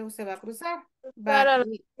 Que usted va a cruzar. ¿Para la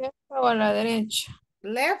izquierda o a la derecha?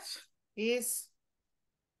 Left is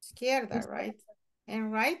izquierda, right?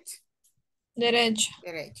 And right? Derecha.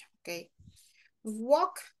 Derecha, okay.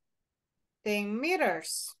 Walk 10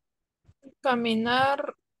 meters.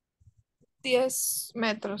 Caminar 10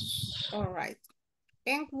 metros. All right.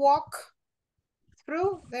 And walk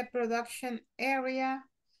through the production area.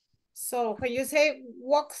 So when you say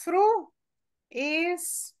walk through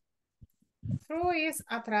is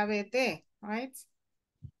a través de, right?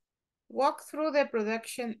 Walk through the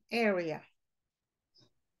production area.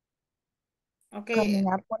 Okay.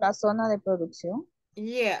 Caminar por la zona de producción.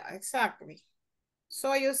 Yeah, exactly.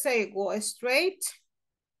 So you say go straight,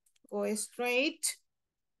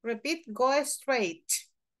 repeat, go straight,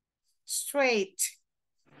 straight,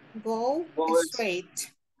 go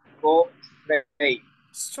straight, Go straight.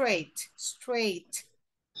 straight, straight,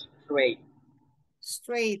 Straight.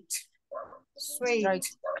 straight, straight. Straight.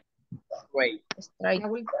 Straight.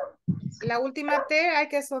 La última T hay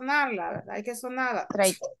que sonarla, ¿verdad? Hay que sonarla.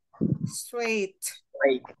 Straight. Straight,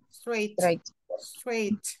 Straight. straight, Straight.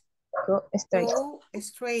 straight, Go straight. go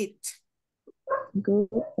straight. Go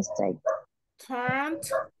straight. Turn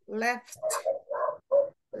left,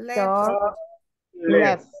 Turn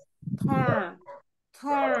Left. turn,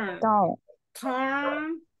 down.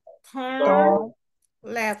 turn,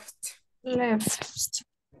 left, Left.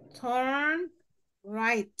 turn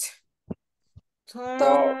right,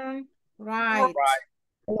 turn right,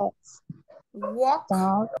 Left. walk,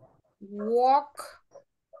 Down. walk.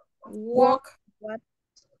 Walk.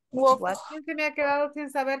 What? ¿Quién se me ha quedado sin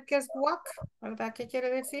saber qué es walk? ¿Verdad? ¿Qué quiere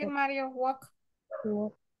decir, Mario? Walk.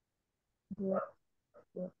 Walk. Walk.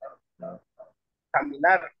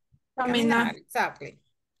 Caminar. Caminar. Exactly.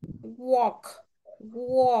 Walk.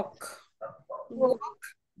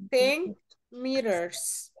 10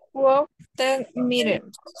 meters. Walk 10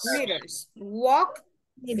 meters. Walk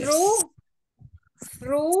through.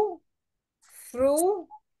 Walk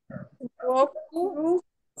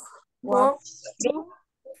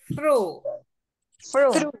through.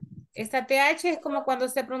 Esta TH es como cuando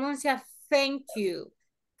se pronuncia thank you.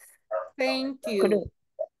 Thank you.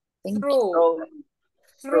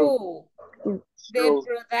 Through. The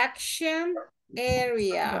production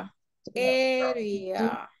area.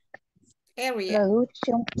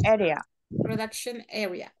 Production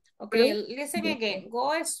area. Okay, listen again.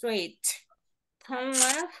 Go straight. Turn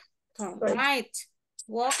left. Turn right.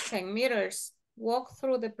 Walk 10 meters. Walk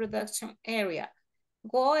through the production area.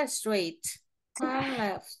 Go straight. Turn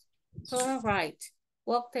left. Turn right.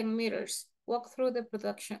 Walk 10 meters. Walk through the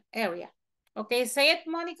production area. Okay, say it,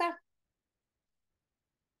 Monica.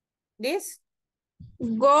 This.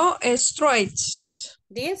 Go straight.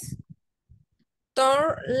 This.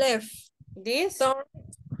 Turn left. This. Turn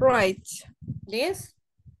right. This.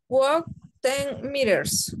 Walk 10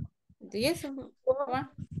 meters. This. Walk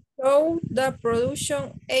through the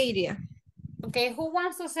production area. Okay, who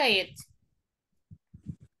wants to say it?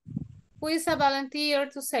 Who is a volunteer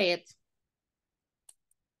to say it?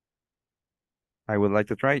 I would like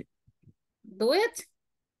to try. Do it.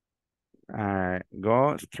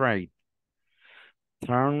 Go straight.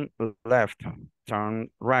 Turn left. Turn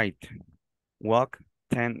right. Walk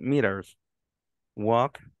 10 meters.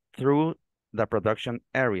 Walk through the production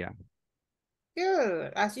area.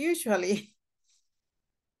 Good, as usually.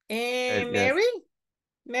 Yes. Mary?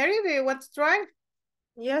 Mary, do you want to try?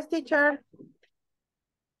 Yes, teacher.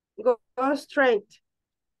 Go straight.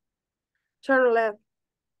 Turn left.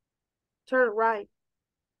 Turn right.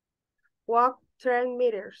 Walk 10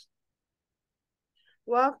 meters.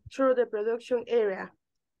 Walk through the production area.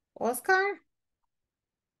 Oscar?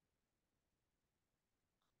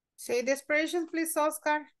 Say the expressions, please,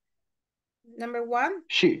 Oscar. Number 1.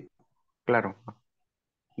 Sí, claro.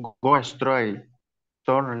 Go straight,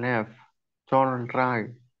 turn left, turn right,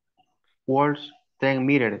 walk 10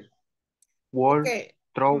 meters, walk Okay.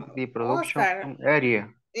 through the production Oscar, area.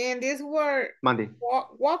 in this word, Mande.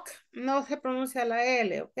 walk, no se pronuncia la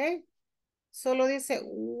L, ¿ok? Solo dice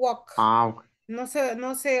walk. Ah, ok. No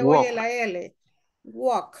se Walk. oye la L.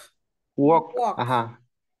 Walk. Walk. Walk. Ajá.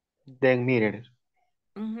 10 meters.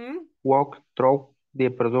 Ujú. Walk through the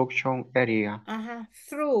production area. Ajá.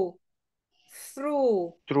 Through.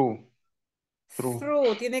 Through. True. True.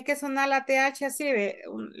 Through. Tiene que sonar la TH así, ¿ve?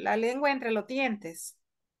 La lengua entre los dientes.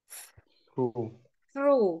 True.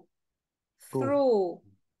 Through. True. Through.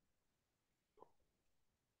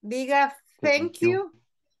 Diga thank you.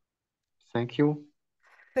 Thank you.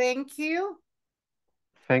 Thank you.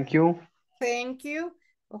 Thank you. Thank you.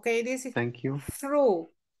 Okay, this is Thank you. through.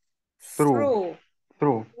 Through. Through.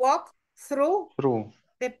 Through. Walk through Through.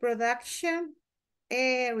 the production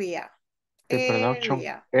area. The production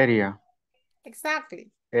area. Exactly.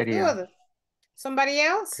 Area. Good. Somebody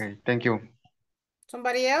else? Okay, thank you.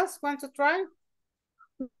 Somebody else want to try?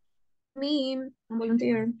 Me, I'm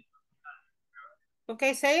volunteer.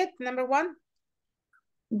 Okay, say it. Number 1.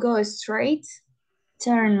 Go straight,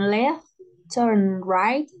 turn left, turn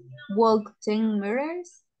right, walk 10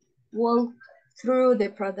 meters, walk through the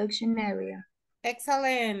production area.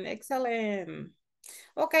 Excellent, excellent.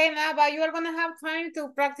 Okay, now, but you are going to have time to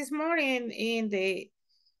practice more in the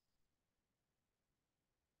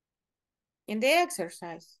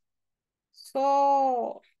exercise.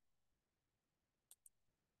 So,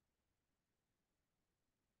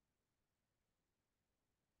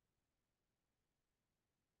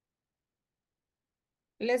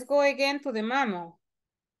 let's go again to the manual.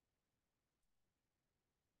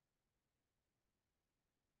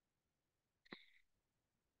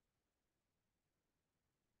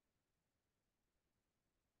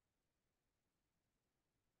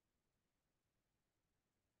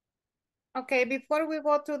 Okay, before we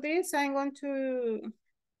go to this, I'm going to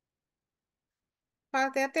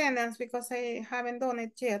pass the attendance because I haven't done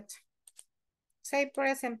it yet. Say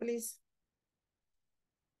present, please.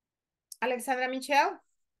 Alexandra Michelle.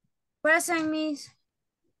 Present, Miss.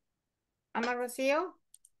 Ana Rocío.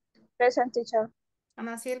 Present, teacher.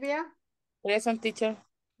 Ana Silvia. Present, teacher.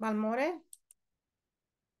 Valmore.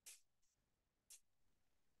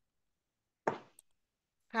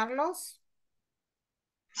 Carlos.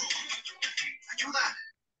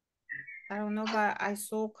 I don't know, but I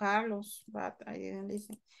saw Carlos, but I didn't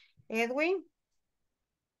listen. Edwin.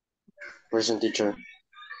 Present, teacher.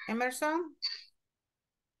 Emerson.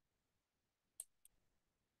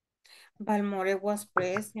 Valmore was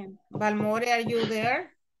present. Valmore, are you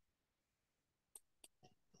there?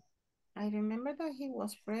 I remember that he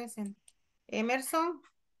was present. Emerson.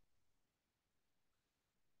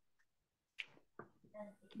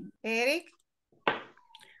 Eric.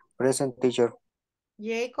 Present, teacher.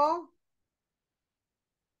 Jacob.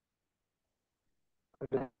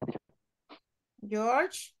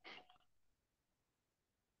 George.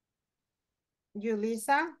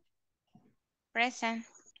 Julissa. Present.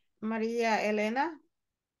 María Elena.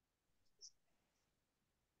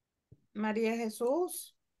 María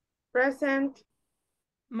Jesús. Present.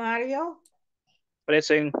 Mario.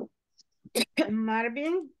 Present.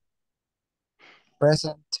 Marvin.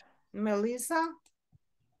 Present. Melissa.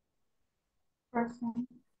 Present.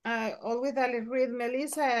 Always I read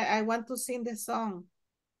Melissa, I want to sing the song.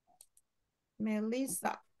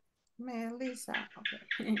 Melissa. Melissa.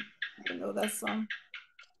 Okay. I know that song.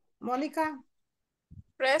 Monica.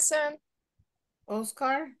 Present.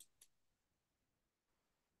 Oscar.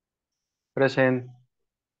 Present.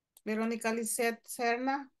 Verónica Lisette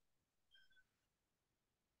Serna.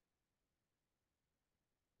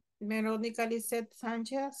 Verónica Lisette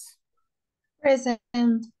Sánchez. Present.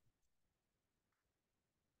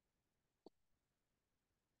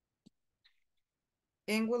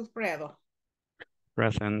 And Wilfredo.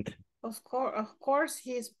 Present. Of course,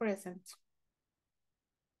 he is present.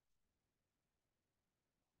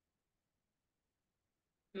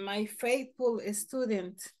 My faithful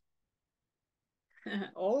student.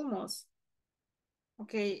 Almost.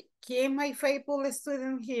 Okay, ¿quién es my faithful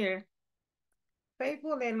student here?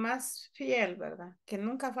 Faithful, el más fiel, ¿verdad? Que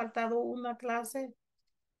nunca ha faltado una clase.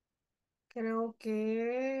 Creo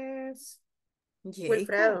que es Jacob.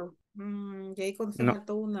 Wilfredo. Jacob se No,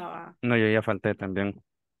 faltó una. ¿Va? no, yo ya falté también.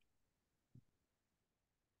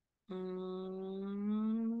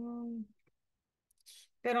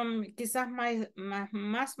 Pero quizás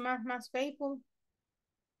más faithful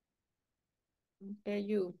que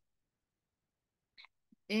you.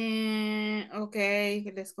 And okay,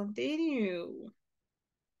 let's continue.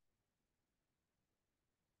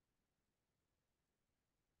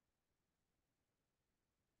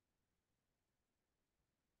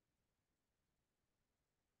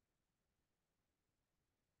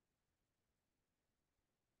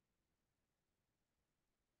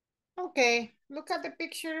 Okay, look at the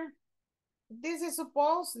picture. This is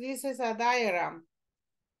a diagram.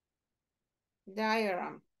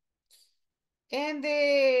 And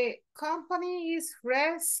the company is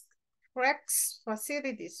Rex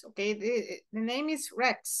Facilities. Okay, the name is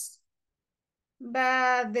Rex.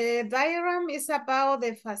 But the diagram is about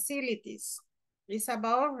the facilities. It's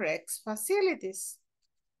about Rex Facilities.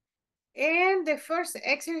 And the first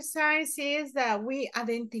exercise is that we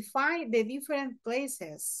identify the different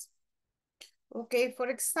places. Okay, for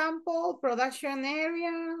example, production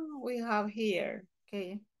area we have here.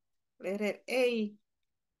 Okay, letter A.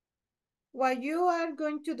 What you are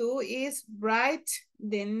going to do is write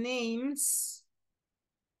the names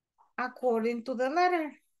according to the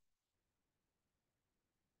letter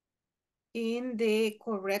in the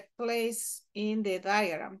correct place in the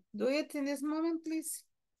diagram. Do it in this moment, please.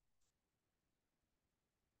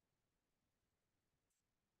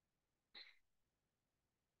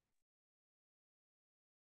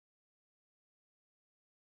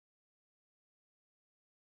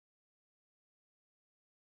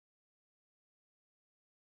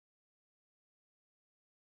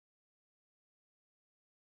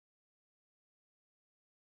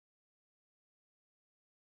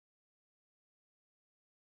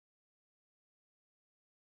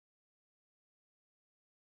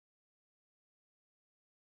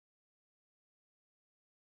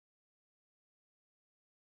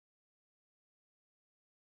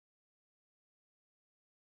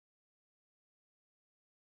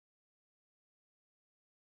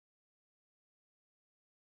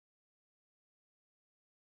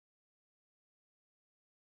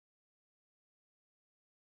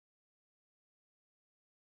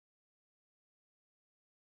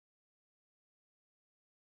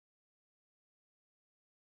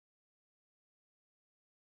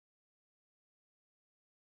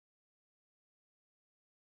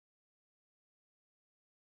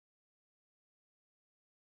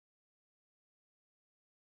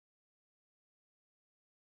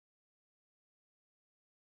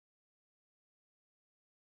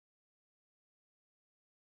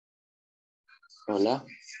 Hola.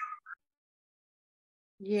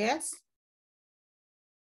 Yes.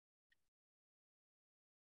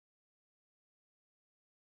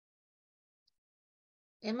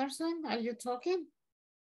 Emerson, are you talking?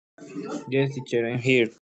 Yes, teacher, I'm here.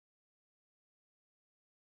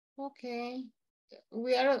 Okay.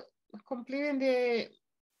 We are completing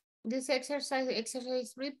this exercise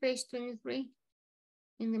 3, page 23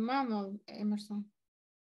 in the manual, Emerson.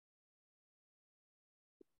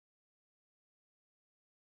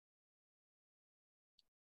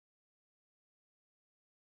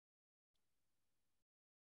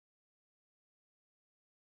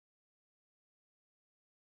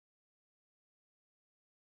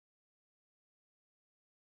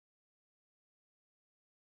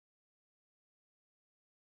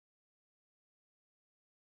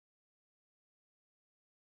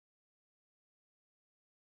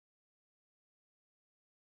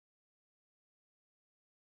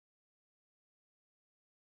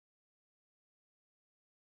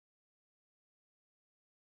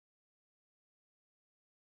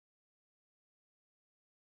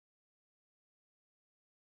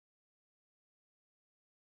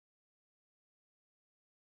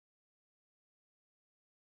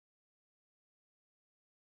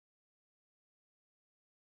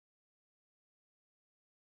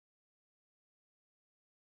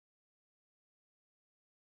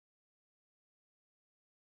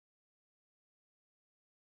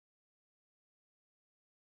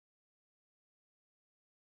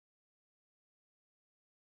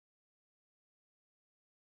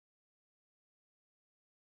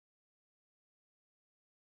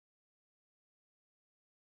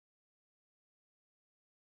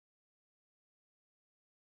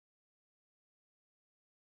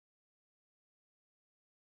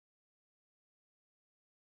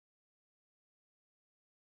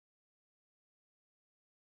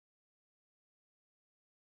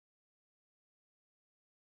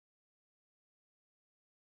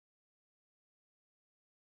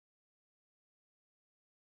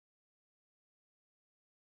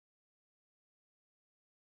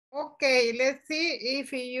 Okay, let's see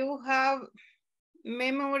if you have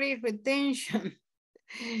memory retention.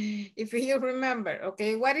 If you remember,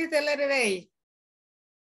 okay, what is the letter A?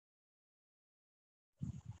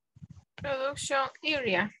 Production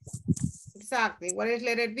area. Exactly. What is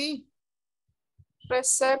letter B?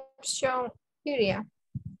 Reception area.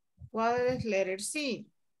 What is letter C?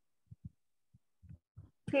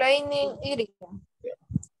 Planning area.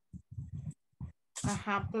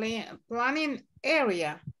 Planning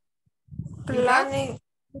area. Planning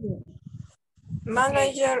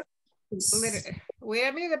manager. Wait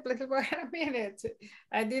a minute, please. Wait a minute.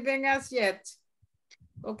 I didn't ask yet.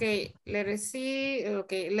 Okay, letter C.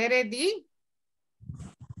 Okay, letter D.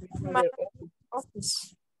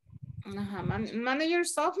 Office.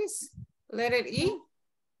 Manager's office. Letter E.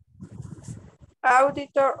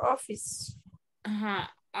 Auditor office.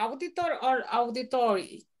 Auditor or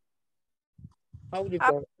auditory?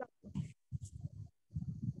 Auditor.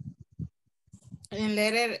 And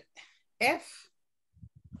letter F.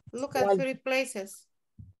 Look at 3 places.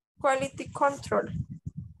 Quality control.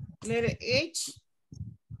 Letter H.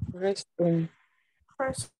 Restroom.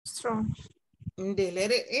 Restroom. The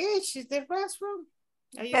letter H is the restroom.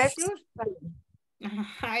 Are you sure?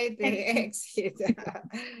 Hi, the exit.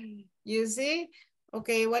 You see?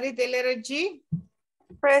 Okay, what is the letter G?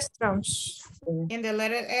 Restrooms. And the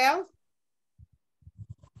letter L?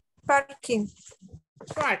 Parking.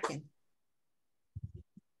 Parking.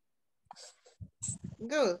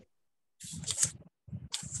 Good.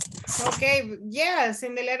 Okay, yes,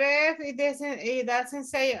 in the letter F, it doesn't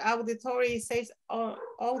say auditory, it says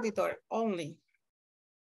auditor only.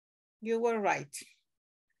 You were right.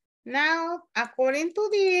 Now, according to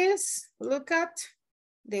this, look at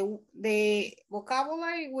the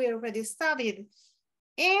vocabulary we already studied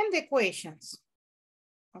and the questions.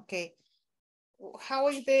 Okay, how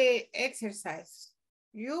is the exercise?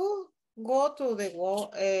 You go to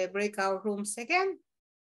the breakout rooms again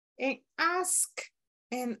and ask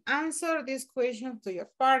and answer this question to your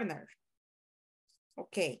partner.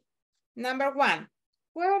 Okay, number 1,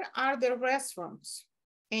 where are the restrooms?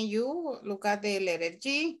 And you look at the letter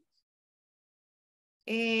G.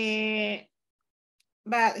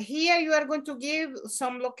 But here you are going to give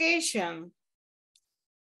some location.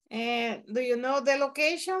 And do you know the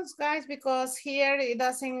locations, guys? Because here it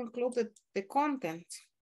doesn't include the content.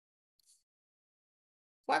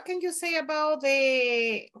 What can you say about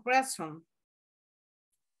the restroom?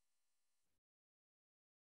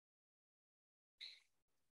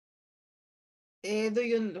 Do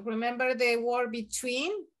you remember the word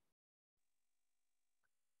between?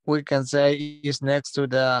 We can say it's next to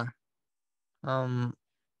the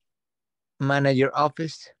manager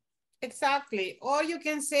office. Exactly. Or you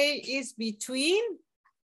can say it's between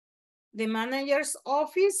the manager's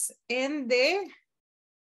office and the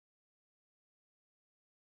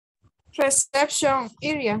reception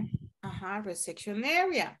area. Reception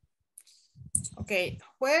area. Okay,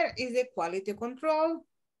 where is the quality control?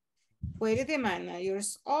 Where is the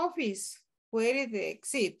manager's office? Where is the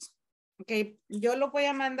exit? Ok, yo lo voy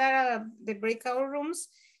a mandar a the breakout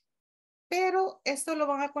rooms, pero esto lo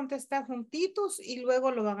van a contestar juntitos y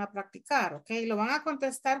luego lo van a practicar, ok. Lo van a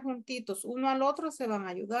contestar juntitos, uno al otro se van a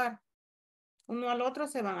ayudar. Uno al otro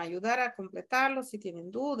se van a ayudar a completarlo si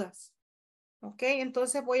tienen dudas. Ok,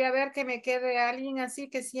 entonces voy a ver que me quede alguien así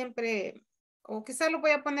que siempre, o quizás lo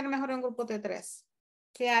voy a poner mejor en grupos de 3,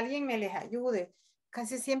 que alguien me les ayude.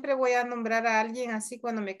 Casi siempre voy a nombrar a alguien así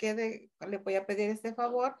cuando me quede, le voy a pedir este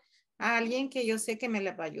favor a alguien que yo sé que me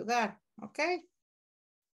les va a ayudar. Ok.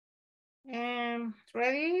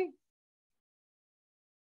 Ready?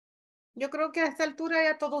 Yo creo que a esta altura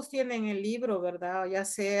ya todos tienen el libro, ¿verdad? Ya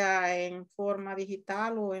sea en forma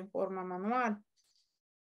digital o en forma manual.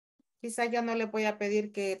 Quizás yo no le voy a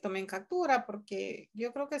pedir que tomen captura porque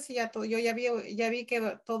yo creo que sí, yo ya vi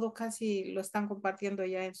que todos casi lo están compartiendo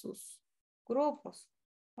ya en sus grupos.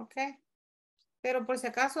 Ok. Pero por si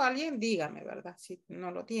acaso alguien dígame, ¿verdad? Si no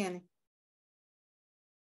lo tiene.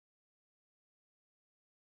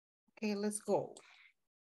 Ok, let's go.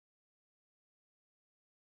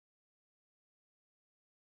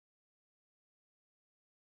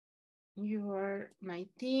 You are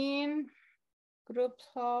 19. Groups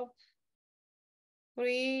of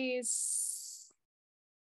 3,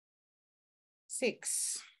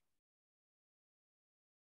 6.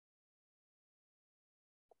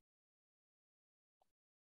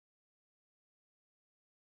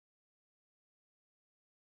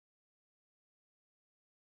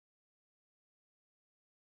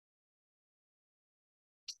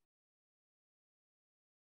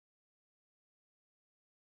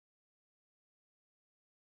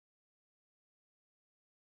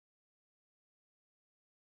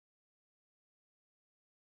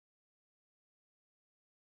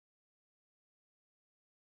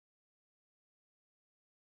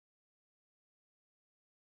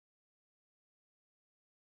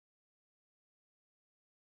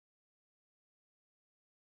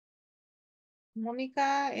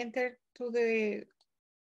 Monica, enter to the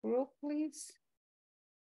group, please.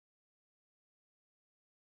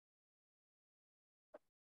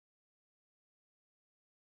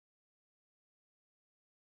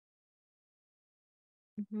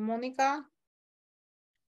 Monica,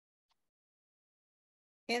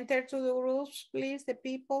 enter to the groups, please, the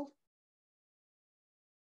people.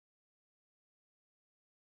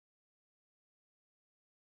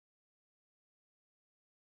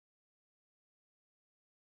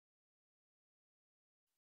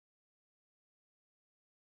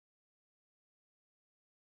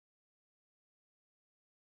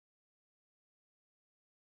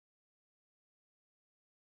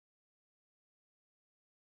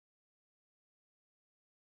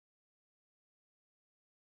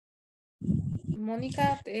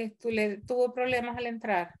 Mónica, tuvo problemas al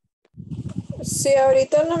entrar. Sí,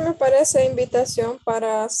 ahorita no me parece invitación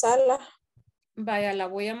para sala. Vaya, la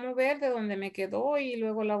voy a mover de donde me quedó y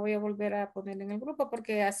luego la voy a volver a poner en el grupo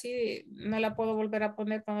porque así no la puedo volver a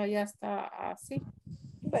poner cuando ya está así.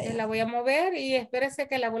 Vaya. La voy a mover y espérese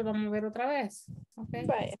que la vuelva a mover otra vez. Okay.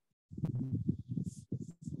 Vaya.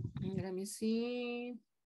 Let me see.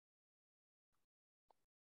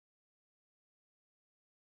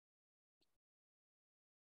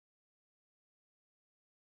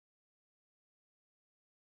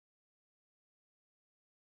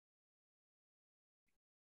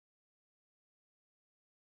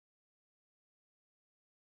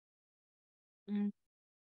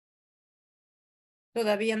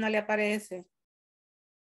 Todavía no le aparece.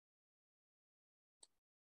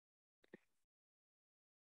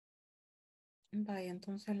 Vaya,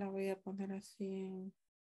 entonces la voy a poner así en...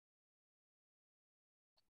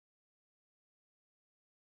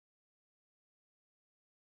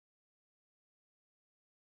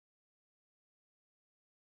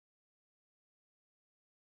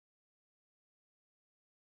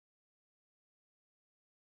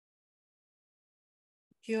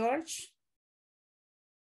 George.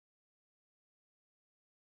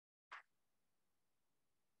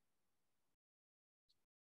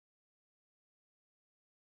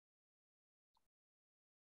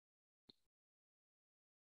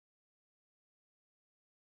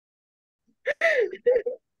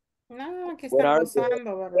 No, que What está are the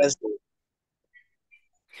gozando, ¿verdad? questions?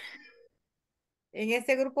 En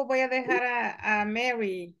este grupo voy a dejar a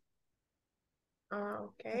Mary.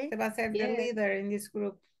 Okay. Usted va a ser the leader in this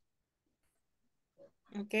group.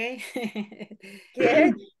 Okay.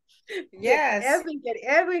 ¿Quién? Yes.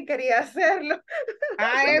 Edwin quería hacerlo.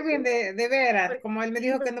 Edwin, de veras, como él me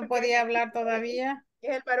dijo que no podía hablar todavía.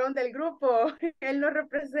 Es el varón del grupo, él nos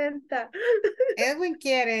representa. Edwin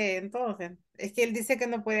quiere, entonces, es que él dice que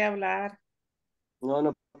no puede hablar. No,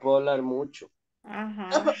 no puedo hablar mucho. Ajá.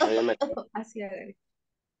 Así es.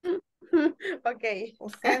 Ok.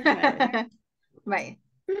 Usted, Mary. Vaya.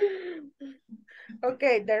 Ok,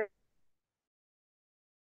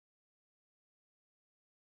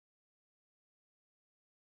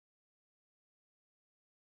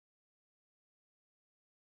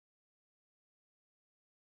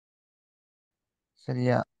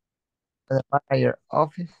 Sería the manager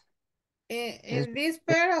office. In this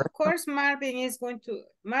pair, of course, Marvin,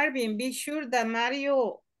 be sure that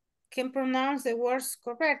Mario can pronounce the words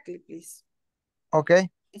correctly, please. Okay.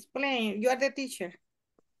 Explain, you are the teacher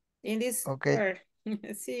in this pair.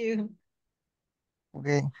 See you.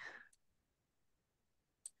 Okay.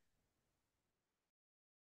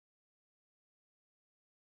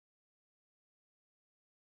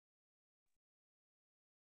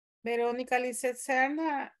 Verónica Lizeth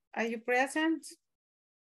Serna, are you present?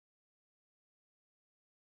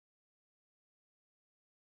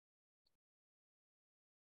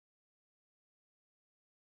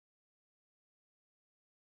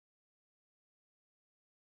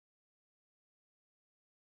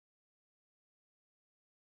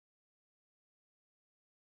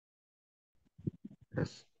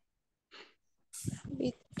 Yes.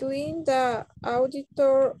 Between the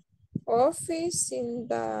auditor office in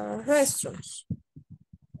the restrooms.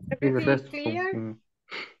 Everything clear?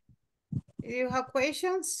 Do you have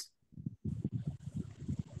questions?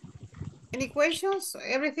 Any questions?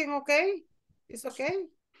 Everything okay? It's okay?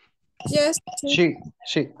 Yes. Sí,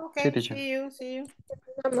 sí, Okay, sí, teacher. see you.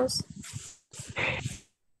 Vamos.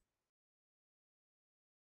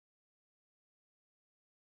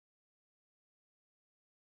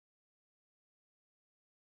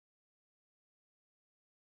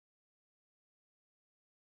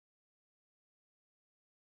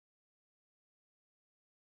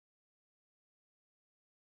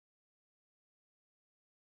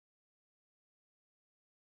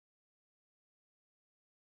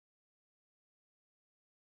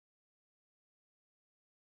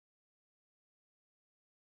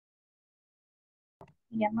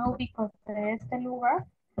 Ya me ubico de este lugar.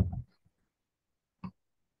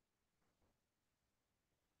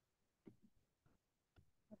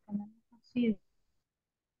 Sí.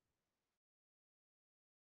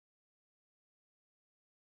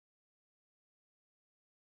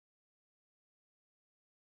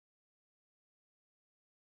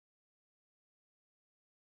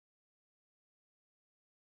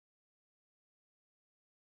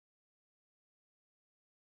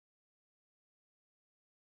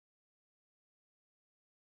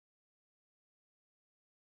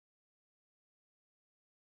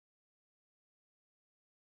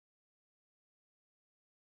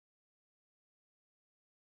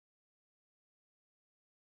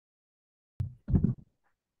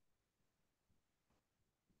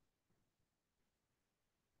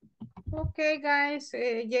 Okay, guys,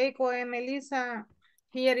 Jacob and Melissa,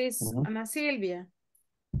 here is Ana Silvia.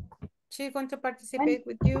 She going to participate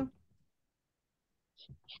with you.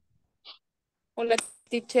 Hola,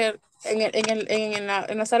 teacher. En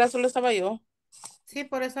la sala solo estaba yo. Sí,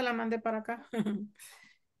 por eso la mandé para acá.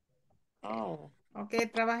 Oh. Ok,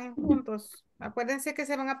 trabajen juntos. Acuérdense que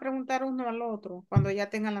se van a preguntar uno al otro cuando ya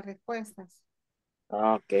tengan las respuestas.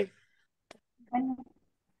 Ok. Bueno,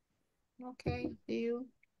 Ok,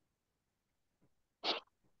 you.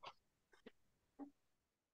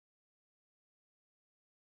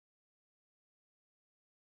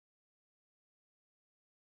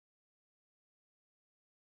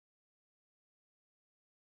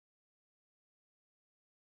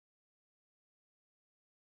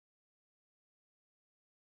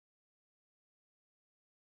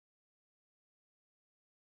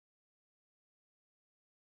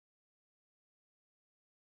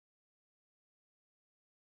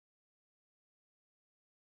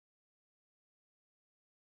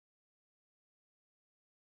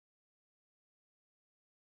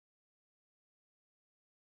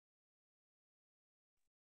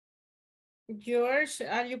 George,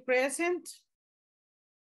 are you present?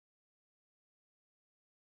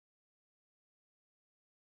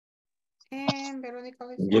 And Verónica.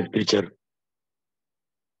 Yes, teacher.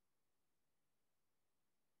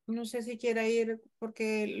 No sé si quiera ir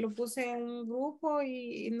porque lo puse en un grupo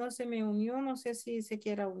y no se me unió. No sé si se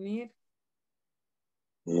quiera unir.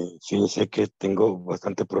 Fíjense que tengo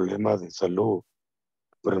bastante problemas de salud.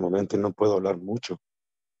 Por el momento no puedo hablar mucho.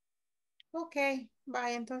 Ok,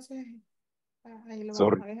 vaya, entonces ahí lo vamos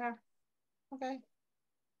Sorry. a dejar. Ok.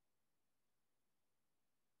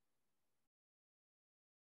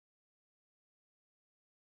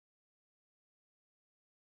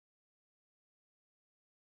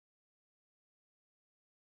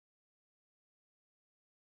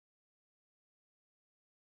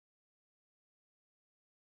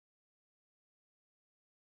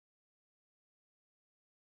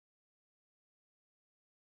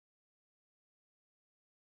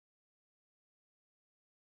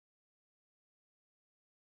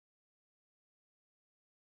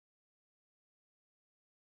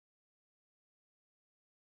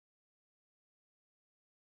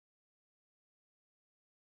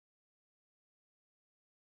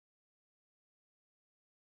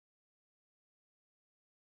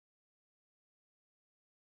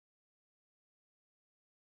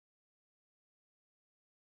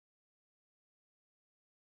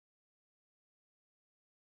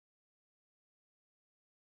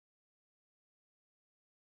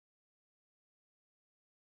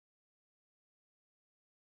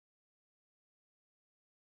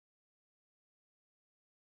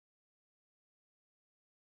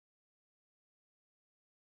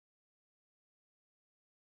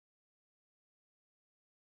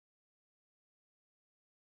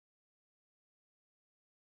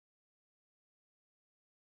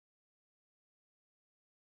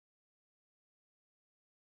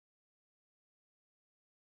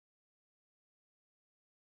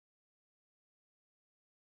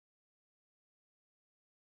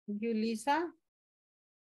 Yulisa.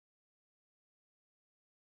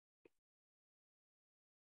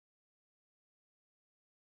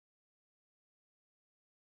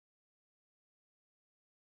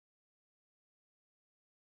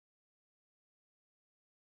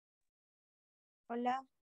 Hola.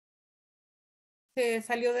 Se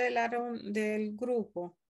salió del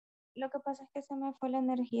grupo. Lo que pasa es que se me fue la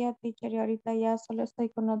energía, teacher, y ahorita ya solo estoy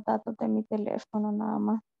con los datos de mi teléfono nada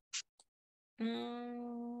más.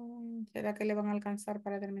 ¿Será que le van a alcanzar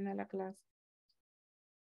para terminar la clase?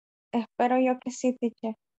 Espero yo que sí,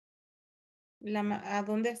 teacher. ¿A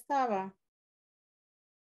dónde estaba?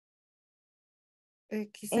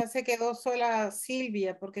 Quizás se quedó sola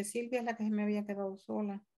Silvia, porque Silvia es la que se me había quedado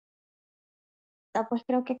sola. pues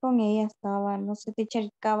creo que con ella estaba, no sé, teacher,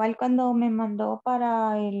 cabal cuando me mandó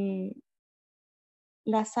para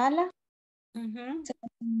la sala, se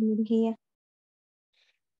me urgía.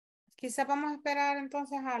 Quizá vamos a esperar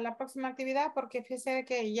entonces a la próxima actividad porque fíjese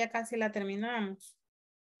que ya casi la terminamos.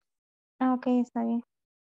 Ah, ok, está bien.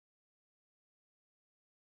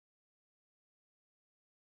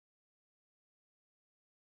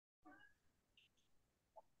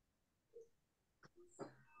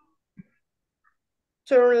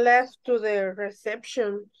 Turn left to the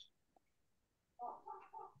reception.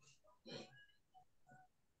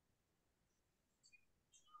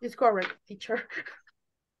 It's correct, teacher.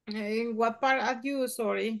 In what part are you,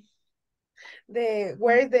 sorry?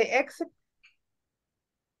 Where is the exit?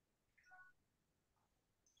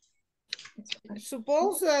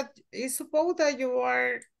 Suppose that you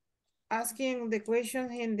are asking the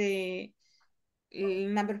question in the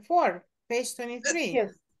number 4, page 23.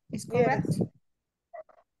 Yes. Is correct? Yes.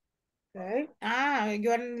 Okay.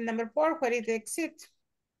 You are in number 4, where is the exit?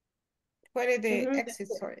 Where is the exit,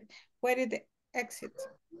 sorry. Where is the exit?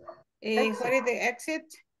 Where is the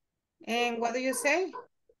exit? And what do you say?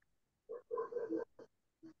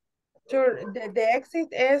 The exit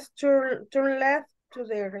is turn left to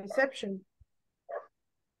the reception.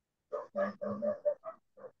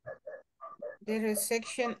 The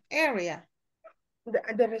reception area.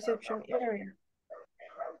 The reception area.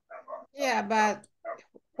 Yeah, but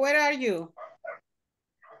where are you?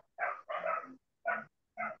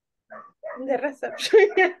 The reception.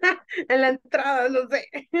 En la entrada, no sé.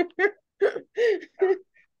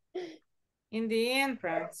 In the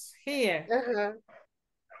entrance, here.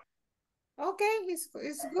 Okay, it's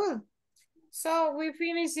good. So we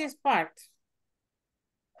finish this part.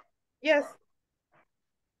 Yes.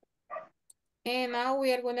 And now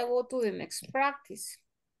we are going to go to the next practice.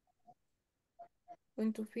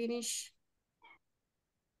 Going to finish.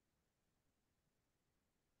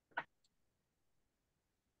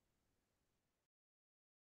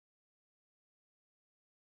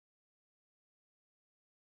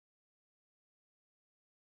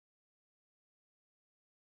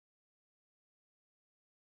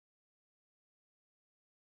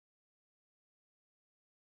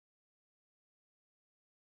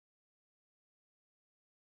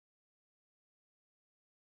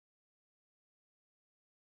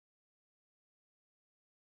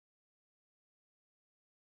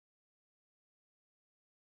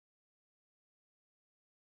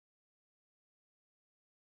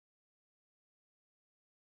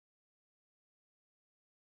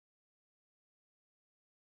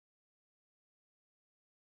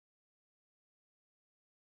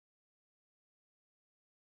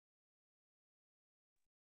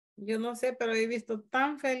 Yo no sé, pero he visto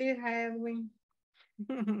tan feliz a Edwin.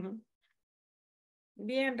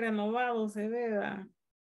 Bien renovado se ve, ¿verdad?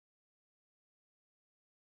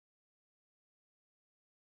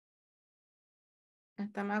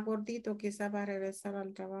 Está más gordito quizás para regresar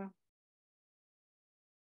al trabajo.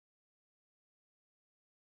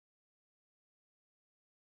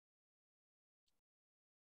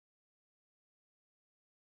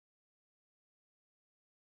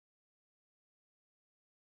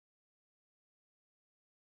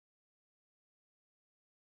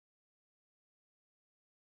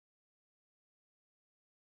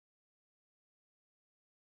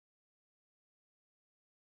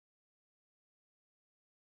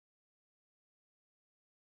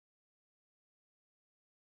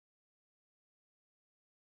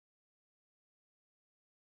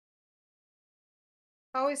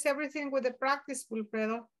 How is everything with the practice,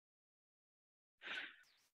 Wilfredo?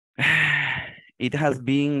 It has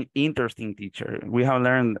been interesting, teacher. We have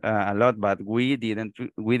learned a lot, but we didn't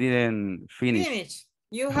finish.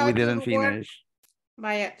 You We have didn't to work. finish.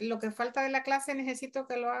 Vaya, lo que falta de la clase necesito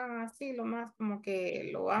que lo hagan así, lo más como que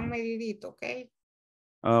lo hagan medidito, ¿ok?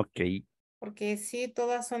 Okay. Porque sí,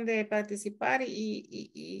 todas son de participar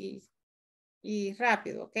y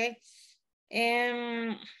rápido, ¿ok?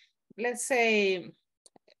 Let's say,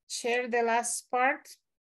 share the last part.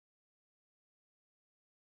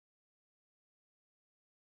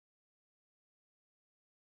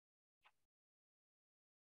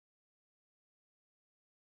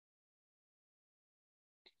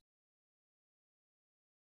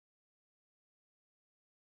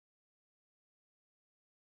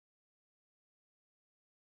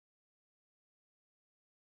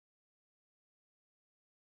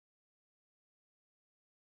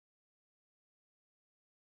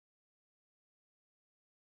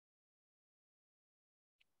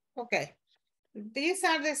 Okay, these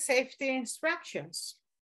are the safety instructions.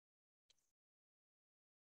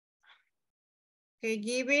 Okay,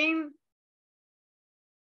 giving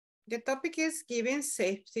The topic is giving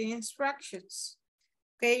safety instructions.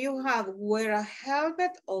 Okay, you have wear a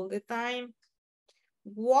helmet all the time.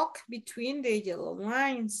 Walk between the yellow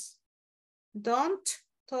lines. Don't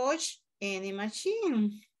touch any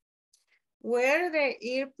machine. Wear the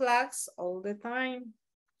earplugs all the time.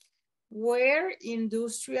 Wear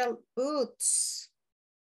industrial boots.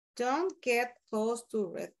 Don't get close to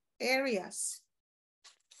red areas.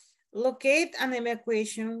 Locate an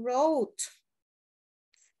evacuation route.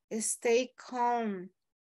 Stay calm.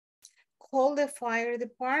 Call the fire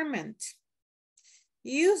department.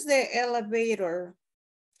 Use the elevator.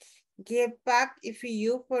 Get back if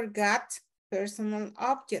you forgot personal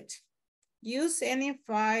object. Use any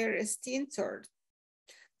fire extinguisher.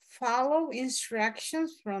 Follow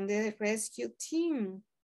instructions from the rescue team.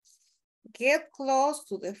 Get close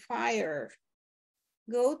to the fire.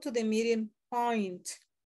 Go to the meeting point.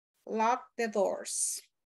 Lock the doors.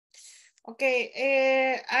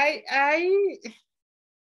 Okay, I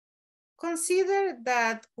consider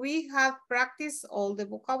that we have practiced all the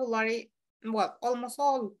vocabulary, well, almost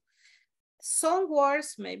all. Some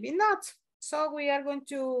words, maybe not. So we are going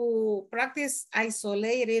to practice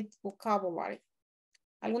isolated vocabulary.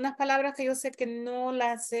 Algunas palabras que yo sé que no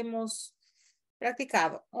las hemos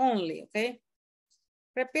practicado, only, okay?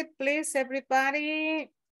 Repeat, please,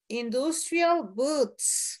 everybody. Industrial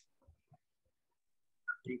boots.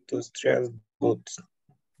 Industrial boots.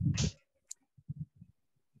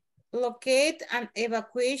 Locate an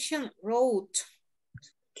evacuation route.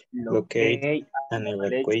 Locate an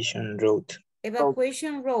evacuation route.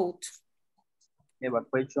 Evacuation route.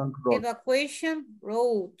 Evacuation road. Evacuation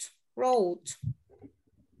route. Road.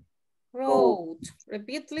 Road.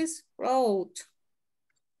 Repeat, please. Road.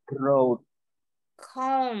 Road.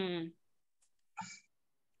 Calm.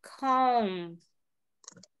 Calm.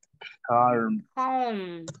 Calm.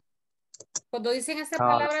 Calm. Cuando dicen esta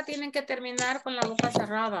Calm. palabra tienen que terminar con la boca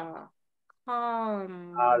cerrada.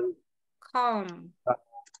 Calm. Calm. Calm.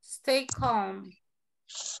 Stay calm.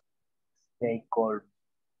 Stay calm.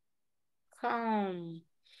 Calm.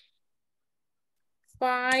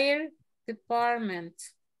 Fire department.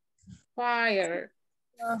 Fire.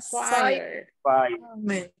 Fire. Fire.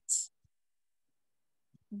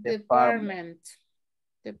 Department.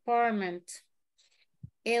 Department.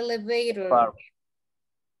 Elevator. Fire.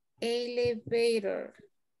 Elevator.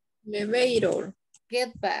 Elevator.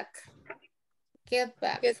 Get back. Get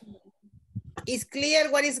back. Is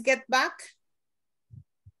clear what is get back?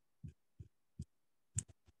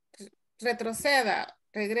 Retroceda,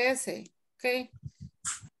 regrese, okay?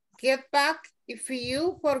 Get back if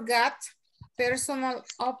you forgot personal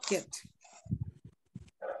object.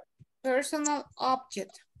 Personal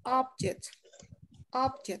object, object,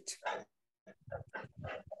 object.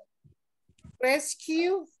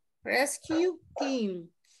 Rescue, rescue team.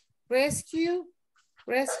 Rescue,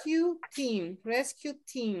 rescue team, rescue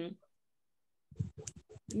team.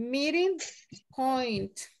 Meeting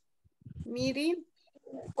point, meeting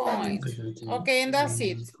point. Okay, and that's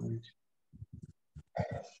it.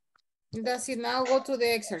 That's it. Now go to the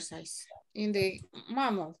exercise in the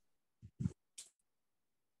manual.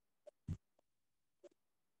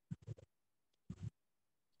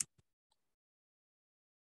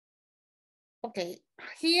 Okay,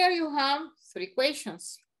 here you have 3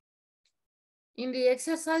 questions. In the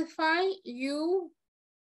exercise 5, you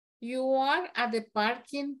are at the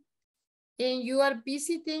parking and you are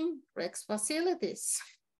visiting Rex facilities.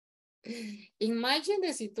 Imagine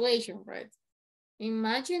the situation, right?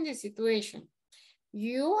 Imagine the situation.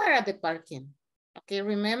 You are at the parking. Okay,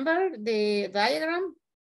 remember the diagram?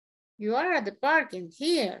 You are at the parking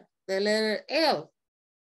here, the letter L.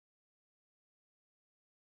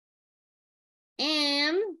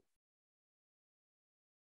 And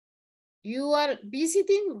you are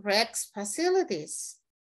visiting Rex facilities.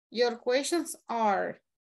 Your questions are,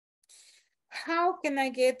 how can I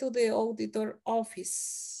get to the auditor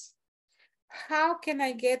office? How can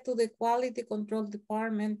I get to the quality control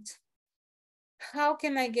department? How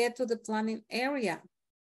can I get to the planning area?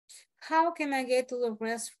 How can I get to the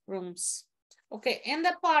restrooms? Okay, and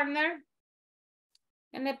the partner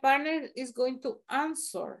is going to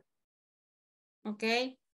answer.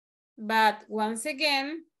 Okay, but once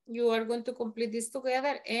again, you are going to complete this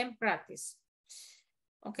together and practice.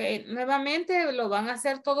 Ok, nuevamente lo van a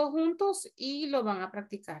hacer todos juntos y lo van a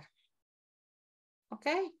practicar. Ok.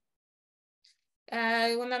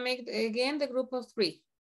 I'm gonna make again the group of 3.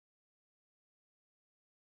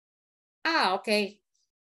 Okay.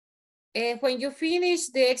 When you finish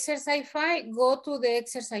the exercise 5, go to the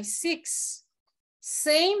exercise 6.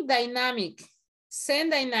 Same dynamic. Same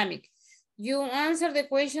dynamic. You answer the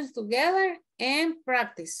questions together and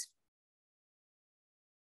practice.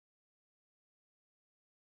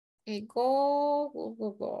 Okay, go, go,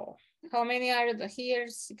 go, go. How many are there here?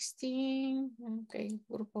 16. Okay,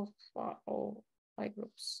 group of five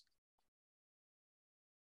groups.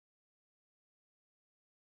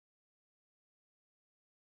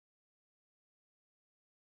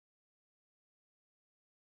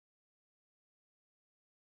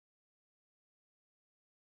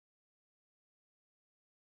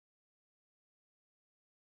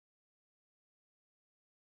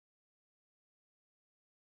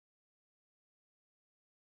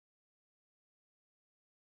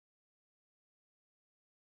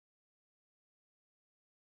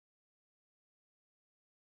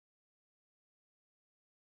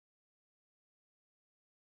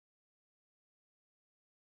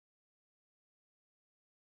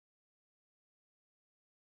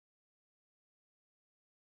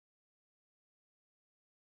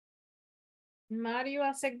 Mario,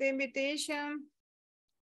 accept the invitation.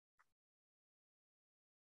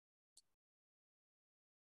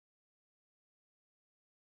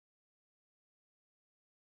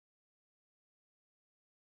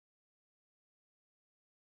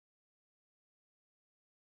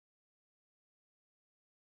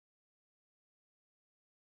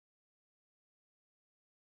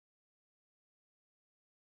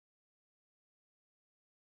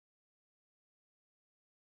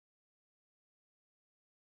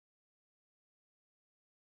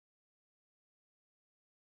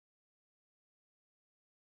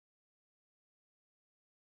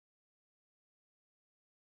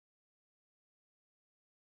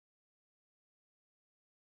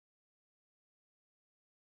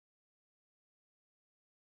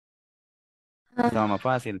 Está más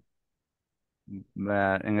fácil.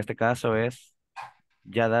 En este caso es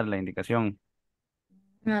ya dar la indicación.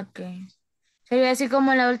 Ok. Sería así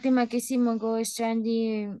como la última que hicimos, Go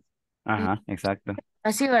Strandy. Ajá, exacto,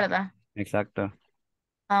 Así, ¿verdad? exacto.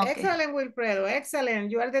 Ah, ok. Excellent, Wilfredo. Excellent.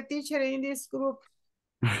 You are the teacher in this group.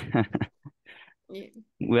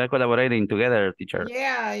 We are collaborating together, teacher.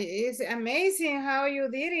 Yeah, it's amazing how you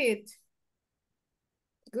did it.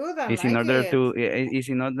 Good, I It's in like order it. it's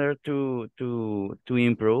in order to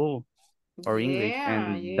improve our English,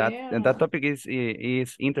 Yeah, and that yeah. topic is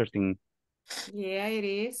interesting, Yeah, it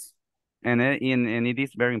is. and it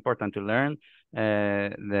is very important to learn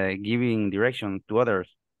the giving direction to others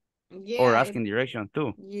or Yeah, asking direction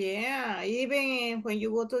too. yeah. Even when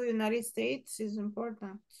you go to the United States, it's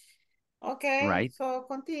important. Okay, Right? so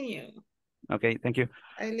continue. Okay, thank you.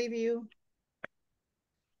 I leave you.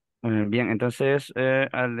 Bien, entonces,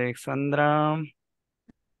 Alexandra.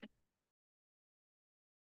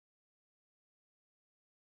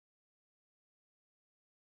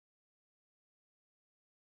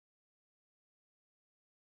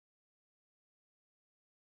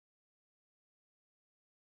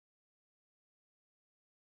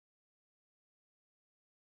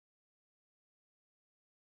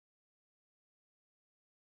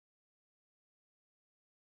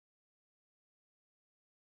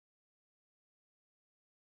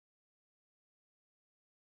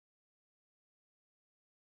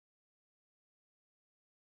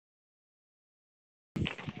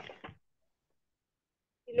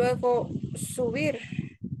 Y luego subir.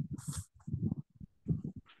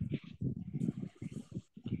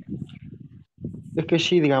 Es que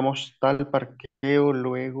sí, digamos, tal parqueo,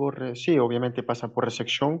 luego, sí, obviamente pasa por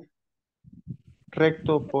recepción,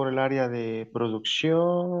 recto por el área de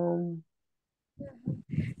producción,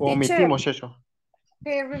 Teacher. omitimos eso.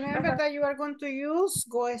 Okay, remember that you are going to use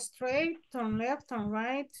go straight, turn left, turn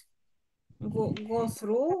right, go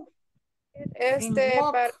through, and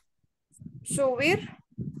walk. Para subir.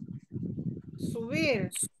 Subir.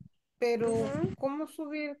 Pero, ¿cómo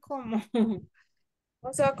subir? ¿Cómo?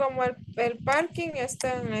 O sea, como el parking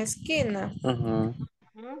está en la esquina. Ajá.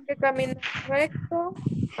 Hay que caminar recto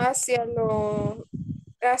hacia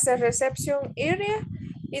reception area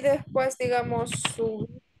y después, digamos,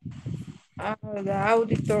 subir a la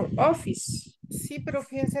auditor office. Sí, pero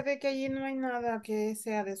fíjense de que allí no hay nada que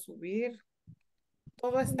sea de subir.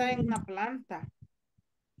 Todo está en una planta.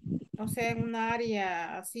 O sea, en una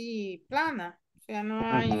área así plana. O sea, no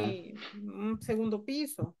Ajá. hay un segundo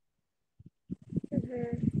piso.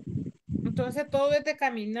 Entonces todo es de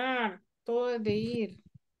caminar, todo es de ir.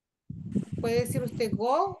 Puede decir usted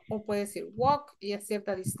go o puede decir walk y a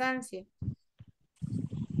cierta distancia.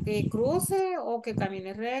 Que cruce o que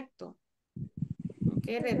camine recto.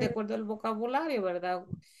 Okay, de acuerdo al vocabulario, ¿verdad?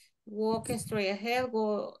 Walk straight ahead,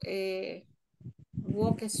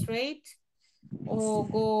 walk straight o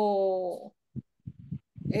go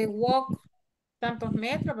walk tantos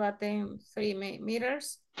metros, ¿verdad? 3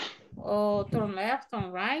 meters o turn left,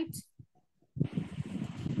 turn right.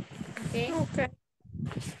 Ok. Ok.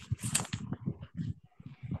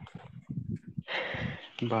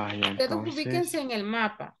 Vaya, Ustedes ubíquense entonces. en el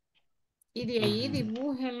mapa y de ahí Ujú.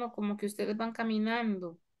 dibújenlo como que ustedes van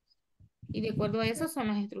caminando. Y de acuerdo a eso son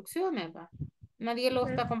las instrucciones, ¿va? Nadie lo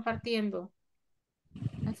está compartiendo.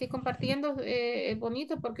 Así compartiendo es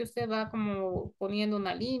bonito porque usted va como poniendo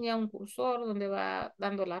una línea, un cursor donde va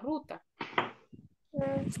dando la ruta.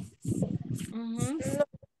 Ujú. No,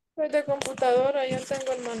 soy de computadora, yo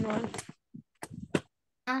tengo el manual.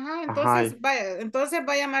 Ajá, Ajá. entonces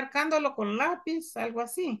vaya marcándolo con lápiz, algo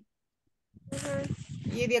así.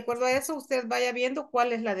 Y de acuerdo a eso usted vaya viendo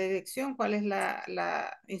cuál es la dirección, cuál es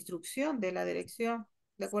la instrucción de la dirección,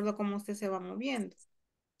 de acuerdo a cómo usted se va moviendo.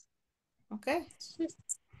 ¿Ok? Sí.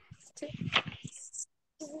 Sí.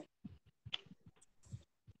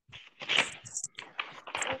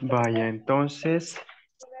 Vaya, entonces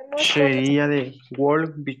Podemos poner sería de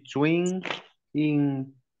work between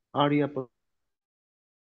in area.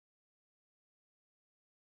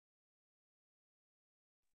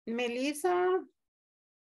 Melissa.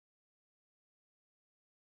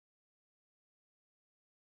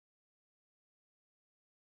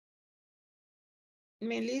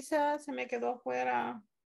 Melissa se me quedó fuera.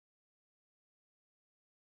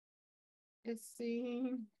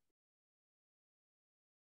 Sí.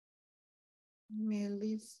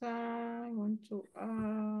 Melissa,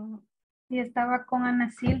 Y estaba con Ana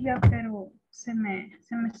Silvia, pero se me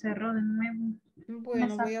cerró de nuevo. Me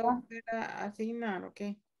bueno, voy a sacó. volver a asignar, ¿ok?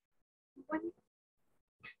 Bueno.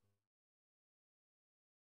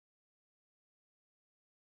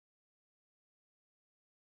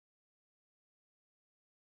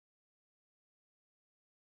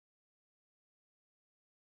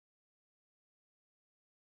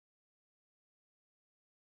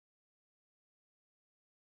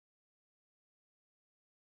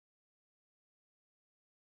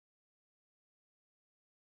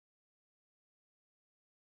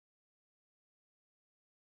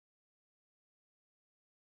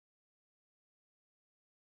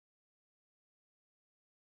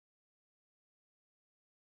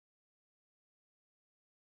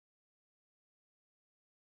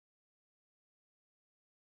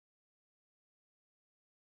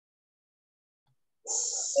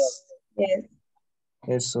 Yes.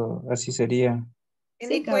 Eso, así sería.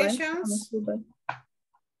 Any Sí, cabal. questions?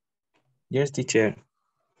 Yes, teacher.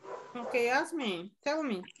 Okay, ask me. Tell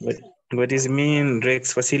me. What does it mean,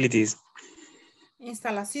 Rex facilities?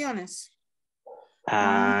 Instalaciones.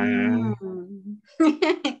 Ah,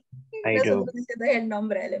 I do. Nosotros diciendo el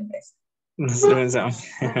nombre de la empresa. Nosotros pensamos.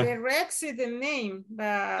 Porque Rex is the name,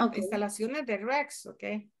 but Okay. instalaciones de Rex, ¿ok?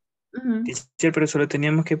 Teacher, pero solo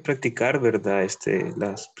teníamos que practicar, ¿verdad?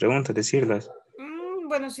 Las preguntas, decirlas.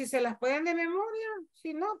 Bueno, si se las pueden de memoria,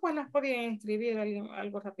 si no, pues las podrían escribir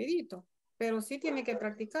algo rapidito, pero sí tiene que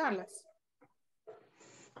practicarlas.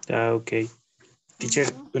 Ah, ok. Teacher,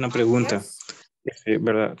 una pregunta. Yes.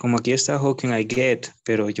 ¿Verdad? Como aquí está how can I get,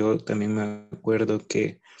 pero yo también me acuerdo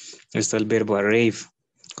que está el verbo arrive,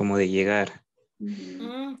 como de llegar.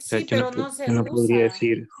 O sea, Sí, pero no se yo no podría usa.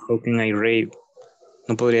 decir how can I rave.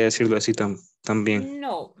 No podría decirlo así tan bien.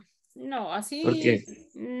 No, ¿Por así, qué?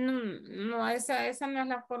 no, esa no es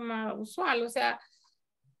la forma usual. O sea,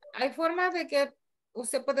 hay formas de que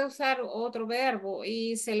usted puede usar otro verbo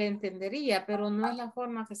y se le entendería, pero no es la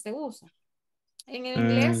forma que se usa. En el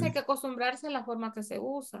inglés hay que acostumbrarse a la forma que se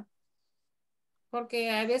usa, porque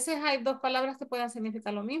a veces hay dos palabras que pueden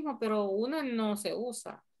significar lo mismo, pero una no se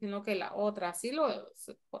usa, sino que la otra.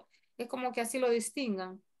 Es como que así lo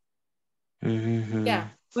distingan.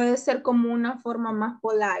 Ya. Puede ser como una forma más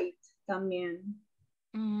polite también.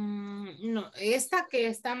 No, esta que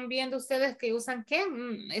están viendo ustedes que usan ¿qué?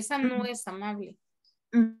 Esa no es amable.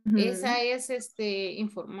 Esa es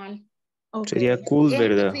informal. Sería cool,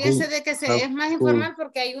 ¿verdad? Fíjense de que How es más cool. informal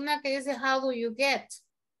porque hay una que dice how do you get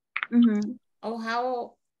o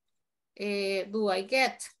how do I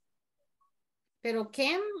get. Pero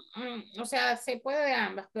Ken, o sea, se puede de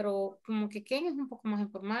ambas, pero como que Ken es un poco más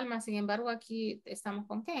informal, más sin embargo aquí estamos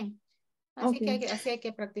con Ken. Así que así hay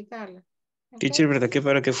que practicarla. Teacher, ¿verdad que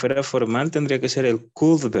para que fuera formal tendría que ser el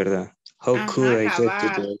could, ¿verdad? How could Ajá, I get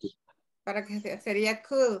to cabal. the... Para que sería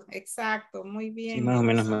could, exacto, muy Sí, bien. más o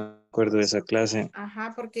menos me acuerdo de esa clase.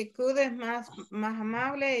 Ajá, porque could es más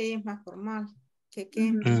amable y es más formal que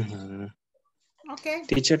Ujú. Ok.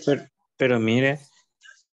 Teacher, pero mire,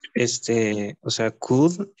 o sea,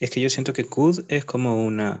 could, es que yo siento que could es como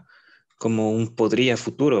un podría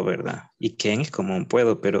futuro, ¿verdad? Y can es como un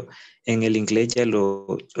puedo, pero en el inglés ya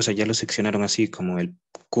lo seccionaron así, como el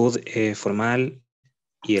could es formal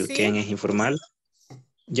y el can Sí, es informal.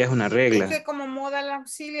 Ya es una Es regla. que como modal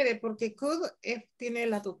auxiliary, porque could tiene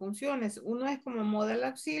las dos funciones. Uno es como modal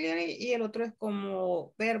auxiliary y el otro es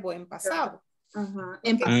como verbo en pasado. Ajá,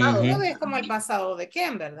 en Porque pasado. could es como el pasado de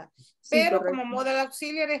quién, ¿verdad? Sí, Pero correcto. como modal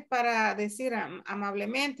auxiliary es para decir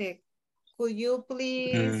amablemente, could you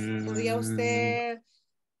please, podría usted,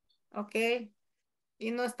 ok.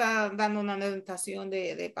 Y no está dando una denotación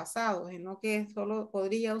de pasado, sino que solo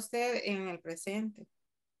podría usted en el presente.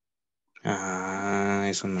 Ah,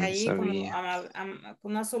 eso no lo Ahí como sabía.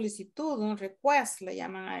 una solicitud, un request le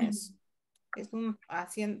llaman a eso. Es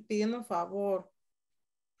pidiendo un favor.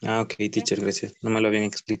 Ah, ok, teacher, gracias. No me lo habían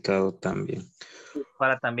explicado tan bien.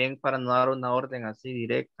 Para también, para no dar una orden así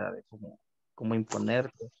directa de como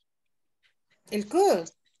imponerte. El could.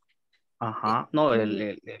 Ajá, no,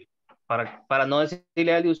 para no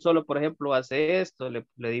decirle a alguien solo, por ejemplo, hace esto,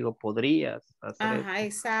 le digo, podrías hacer esto. Ajá,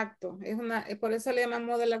 exacto. Por eso le llaman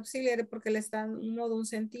modal auxiliary, porque le está dando un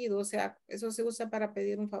sentido. O sea, eso se usa para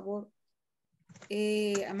pedir un favor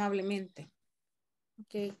amablemente.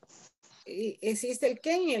 Ok. Existe el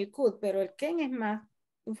can y el could, pero el can es más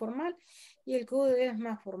informal y el could es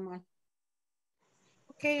más formal.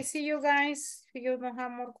 Okay, see you guys. If you don't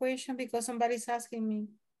have more questions because somebody's asking me.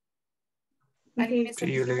 Alguien me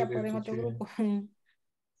Sí, yo le solicita digo, por en otro teacher. grupo.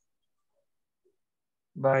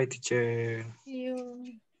 Bye, teacher. See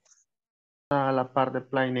you. A la parte de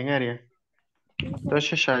planning area.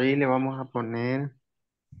 Entonces ahí le vamos a poner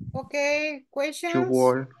Okay, you questions?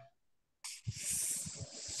 work.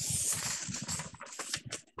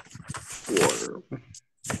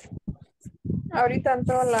 Ahorita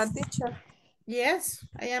entró la teacher. Yes,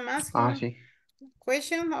 I am Ah, asking. sí.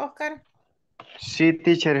 Question, Oscar? Sí,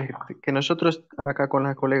 teacher, que nosotros acá con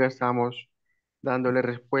las colegas estamos dándole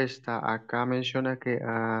respuesta. Acá menciona que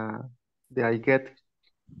de I get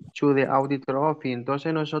to the auditor office.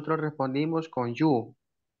 Entonces nosotros respondimos con you.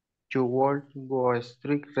 You work go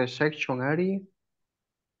strict reception area.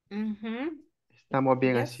 Estamos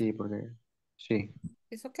bien Yes, así porque sí.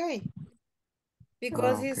 it's okay. Ah,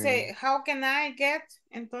 Because he ok. say, how can I get?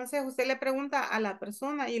 Entonces usted le pregunta a la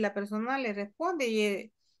persona y la persona le responde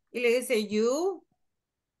y le dice, you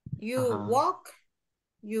Ajá. walk,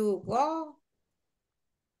 you go.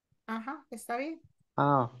 Ajá, está bien.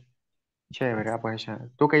 Ah, chévere. Ah, pues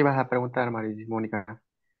 ¿tú qué ibas a preguntar, Mónica?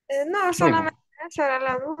 No, Luego. solamente esa era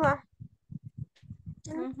la duda.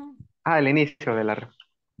 Ah, el inicio de la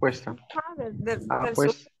respuesta. Ajá, Ah, del sur.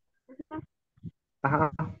 pues.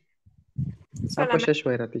 Ajá. Ah, pues Solamente.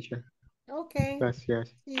 eso era, teacher. Okay.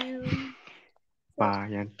 Gracias. See you.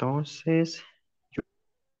 Vaya, entonces.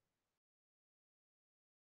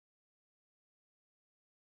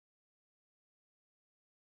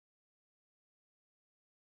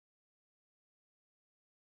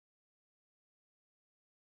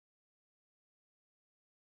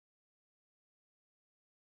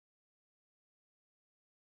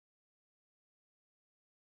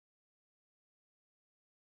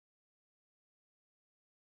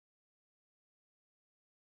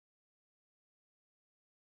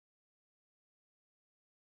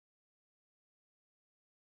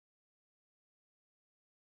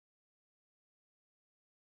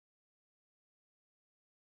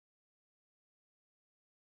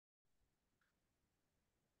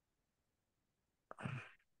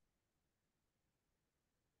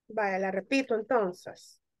 Vaya, la repito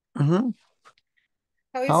entonces. Mhm.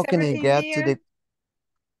 How is How can I everything get to here? the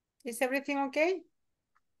Is everything okay?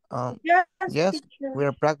 Yes, yes, teacher. we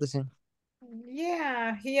are practicing.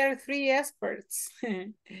 Yeah, here are 3 experts.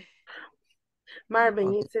 Marvin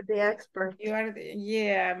Okay. is the expert.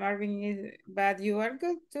 Yeah, Marvin is, but you are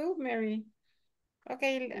good too, Mary.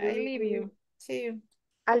 Okay, I leave you. See you.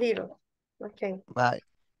 A little. Okay. Bye.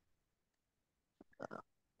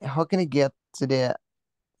 How can I get to the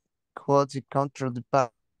quality control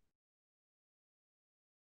department?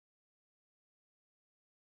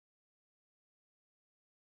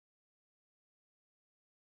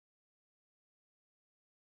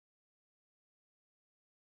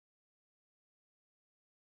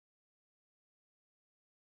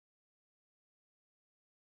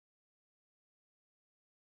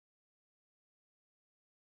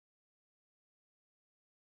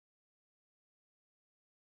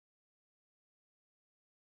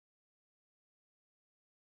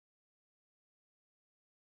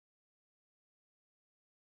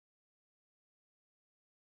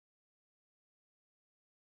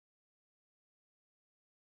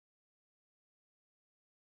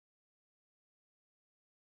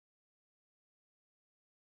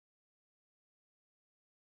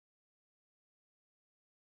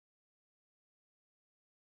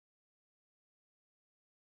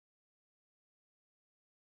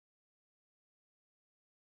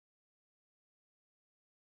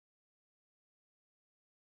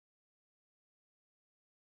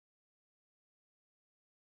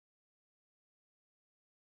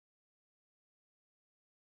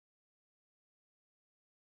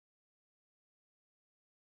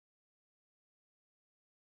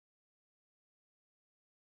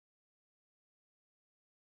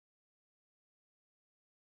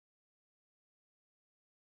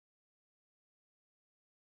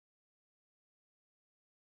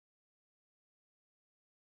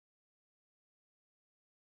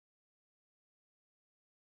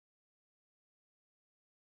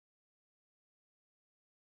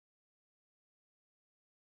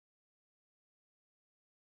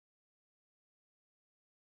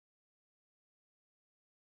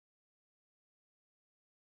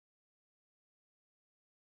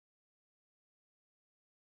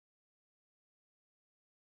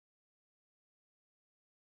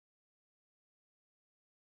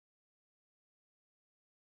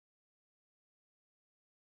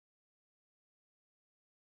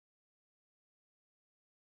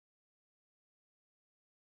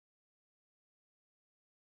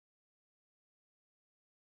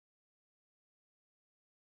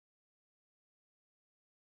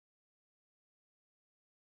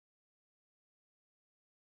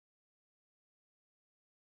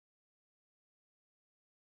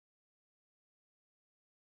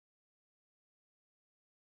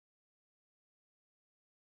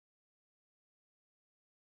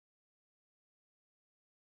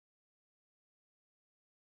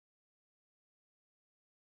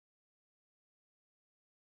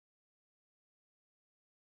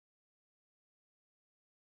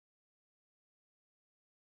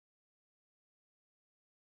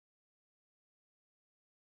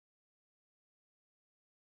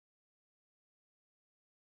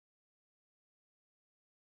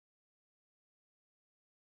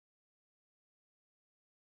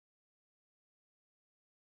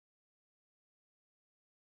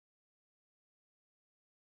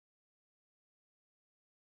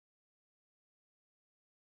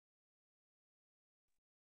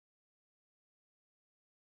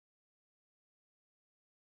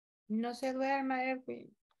 No se duerma,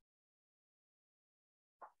 Edwin.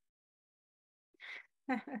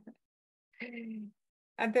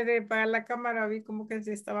 Antes de apagar la cámara vi como que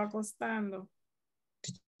se estaba acostando.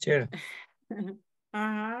 Teacher,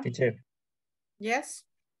 Ajá. teacher, Yes.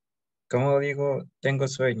 ¿cómo digo tengo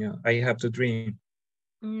sueño? I have to dream.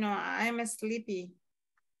 No, I'm sleepy.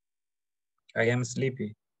 I am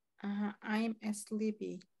sleepy. Ajá, I'm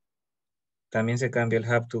sleepy. También se cambia el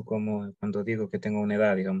have to como cuando digo que tengo una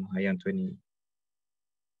edad, digamos, I am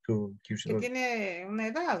 22 years Que old. tiene una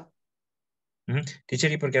edad. Ujú.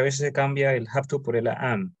 Teacher, y porque a veces se cambia el have to por el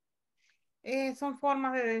am. Son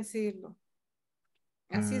formas de decirlo.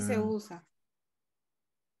 Así se usa.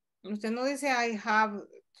 Usted no dice I have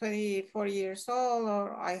 24 years old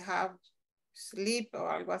or I have sleep o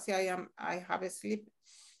algo así. I have sleep.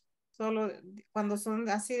 Solo cuando son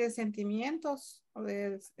así de sentimientos o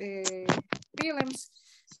de feelings,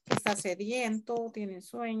 que está sediento, tiene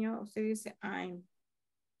sueño, usted dice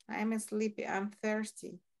I'm sleepy, I'm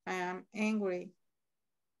thirsty, I am angry,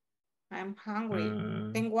 I'm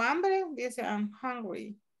hungry. Tengo hambre, dice I'm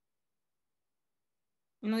hungry.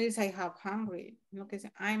 No dice I have hungry, no que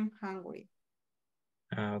dice I'm hungry.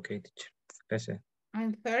 Ah, ok, teacher. Gracias.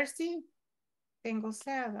 I'm thirsty, tengo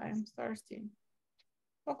sed, I'm thirsty.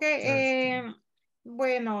 Ok,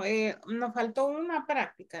 bueno, nos faltó una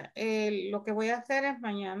práctica. Lo que voy a hacer es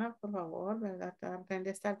mañana, por favor, ¿verdad? Traten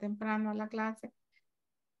de estar temprano a la clase.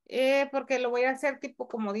 Porque lo voy a hacer tipo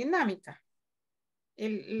como dinámica.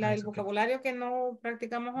 El vocabulario que no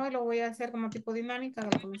practicamos hoy lo voy a hacer como tipo dinámica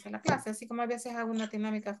al comenzar la clase, así como a veces hago una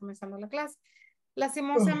dinámica comenzando la clase.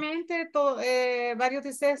 Lastimosamente, varios de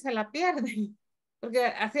ustedes se la pierden,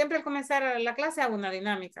 porque siempre al comenzar la clase hago una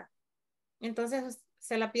dinámica. Entonces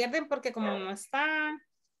se la pierden porque como no están.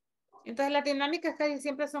 Entonces las dinámicas casi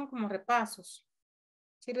siempre son como repasos,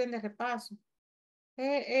 sirven de repaso.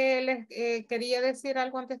 Les quería decir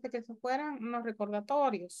algo antes de que se fueran, unos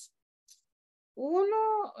recordatorios.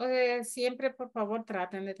 Uno, siempre por favor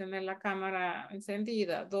traten de tener la cámara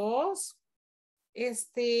encendida. Dos,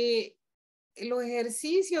 los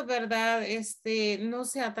ejercicios, ¿verdad? No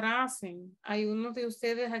se atrasen. Hay unos de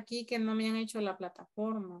ustedes aquí que no me han hecho la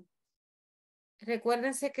plataforma.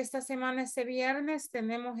 Recuérdense que esta semana, este viernes,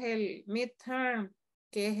 tenemos el midterm,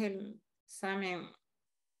 que es el examen.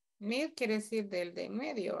 Mid quiere decir del de en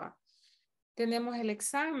medio. ¿Va? Tenemos el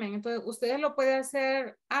examen. Entonces, ustedes lo pueden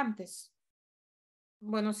hacer antes.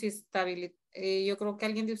 Bueno, si está yo creo que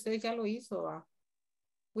alguien de ustedes ya lo hizo. ¿Va?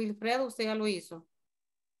 Wilfredo, usted ya lo hizo.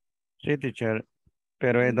 Sí, teacher,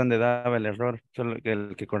 pero es donde daba el error, solo que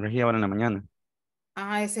el que corregía ahora en la mañana.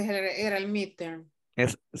 Ah, ese era el midterm.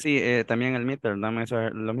 Sí, también el midterm, dame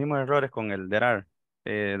los mismos errores con el there are.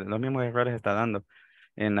 Los mismos errores está dando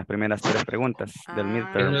en las primeras 3 preguntas del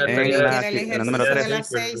midterm. Yo creí que era el En la número ejercicio de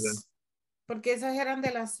 3. las 6. Porque esas eran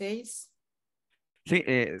de las 6. Sí,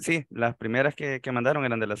 sí, las primeras que mandaron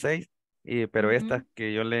eran de las 6, pero estas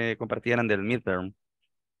que yo le compartí eran del midterm.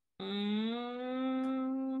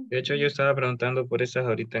 De hecho, yo estaba preguntando por esas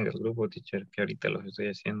ahorita en el grupo, teacher, que ahorita los estoy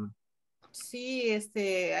haciendo. Sí,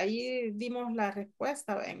 ahí dimos la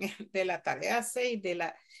respuesta de la tarea 6,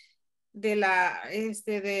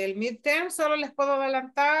 del midterm. Solo les puedo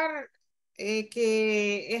adelantar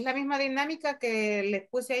que es la misma dinámica que les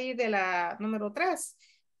puse ahí de la número 3,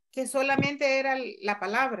 que solamente era la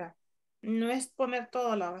palabra. No es poner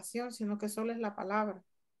toda la oración, sino que solo es la palabra.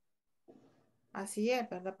 Así es,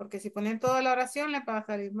 ¿verdad? Porque si ponen toda la oración les va a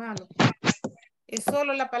salir malo. Es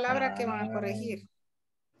solo la palabra que van a corregir.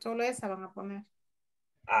 Solo esa van a poner.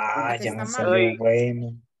 La que Ya está me mal. salió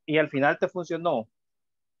bueno. Y al final te funcionó.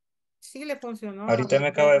 Sí, le funcionó. Ahorita me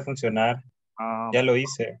acaba de funcionar. Ya lo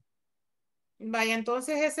hice. Vaya,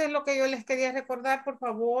 entonces eso es lo que yo les quería recordar, por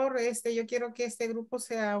favor. Yo quiero que este grupo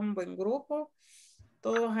sea un buen grupo.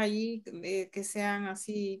 Todos allí que sean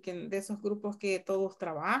así, que de esos grupos que todos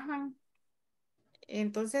trabajan.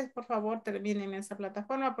 Entonces, por favor, terminen esa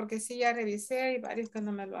plataforma, porque sí, ya revisé y varios que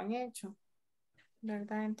no me lo han hecho.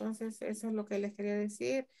 ¿Verdad? Entonces, eso es lo que les quería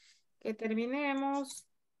decir. Que terminemos.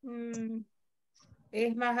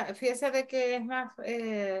 Es más, fíjese de que es más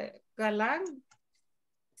galán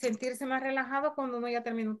sentirse más relajado cuando uno ya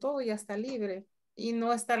terminó todo y ya está libre. Y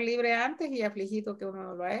no estar libre antes y afligido que uno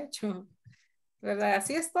no lo ha hecho. ¿Verdad?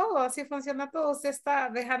 Así es todo, así funciona todo. Usted está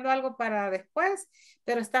dejando algo para después,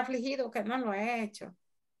 pero está afligido que no lo ha hecho.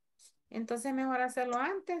 Entonces mejor hacerlo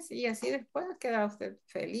antes y así después queda usted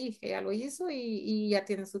feliz que ya lo hizo y ya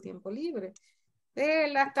tiene su tiempo libre.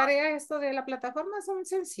 Las tareas esto de la plataforma son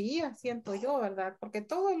sencillas, siento yo, ¿verdad? Porque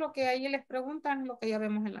todo lo que ahí les preguntan es lo que ya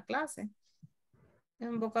vemos en la clase. Es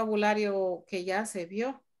un vocabulario que ya se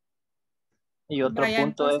vio. Y otro Vaya,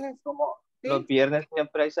 punto es entonces, como ¿sí? los viernes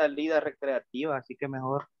siempre hay salida recreativa, así que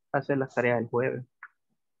mejor hacer las tareas el jueves.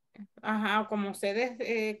 Ajá, como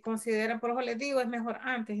ustedes consideran, por eso les digo, es mejor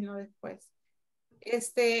antes y no después.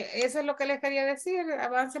 Eso es lo que les quería decir.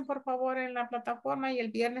 Avancen por favor en la plataforma y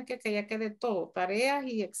el viernes que ya quede todo, tareas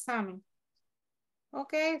y examen.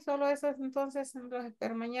 Ok, solo eso es entonces. Los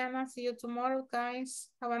espero mañana. See you tomorrow,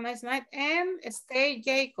 guys. Have a nice night and stay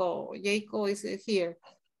Jacob. Jacob is here.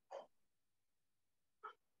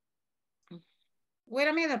 Wait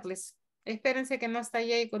a minute, please. Espérense que no está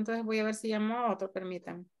Jacob, entonces voy a ver si llamo a otro,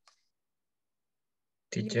 permítanme.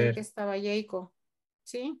 Yo creo que Teacher. estaba Jacob.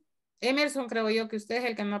 ¿Sí? Emerson, creo yo que usted es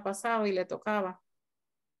el que no ha pasado y le tocaba.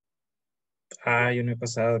 Ah, yo no he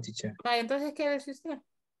pasado, teacher. Vaya, entonces quédese usted.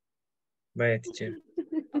 Vaya, teacher.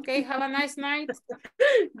 Ok, have a nice night.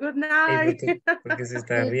 Good Ey, night. porque se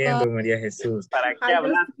está riendo, María Jesús. ¿Para qué Ay,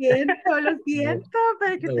 hablar? lo No, siento,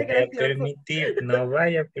 pero que no esté vaya a gracioso. permitir, no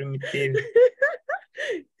vaya a permitir.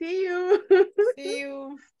 See you. See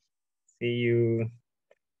you. See you.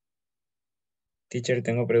 Teacher,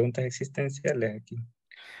 tengo preguntas existenciales aquí.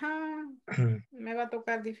 Ah, me va a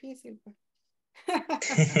tocar difícil, pues.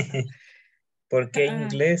 ¿Por qué Ah,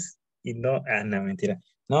 inglés y no? Ah, no, mentira.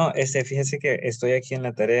 No, fíjese que estoy aquí en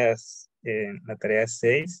la tarea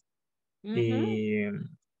 6 ujú. y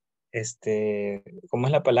 ¿cómo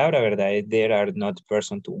es la palabra, verdad? There are not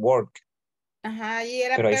person to work. Ajá, y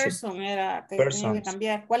era Pero ahí sí, person, era que tenía que persons,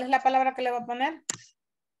 cambiar. ¿Cuál es la palabra que le va a poner?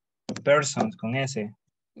 persons con S.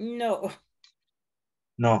 No,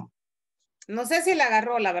 No, no sé si la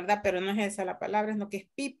agarró, la verdad, pero no es esa la palabra, es lo que es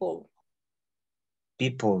people.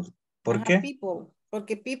 people. ¿Por Ajá, qué? people,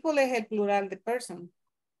 porque people es el plural de person.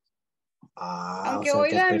 Ah, o Aunque sea hoy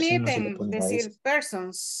que le a person no se le admiten pone la S. decir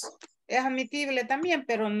persons, es admitible también,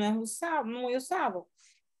 pero no es usado, muy usado.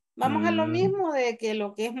 Vamos a lo Mm, mismo de que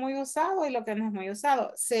lo que es muy usado y lo que no es muy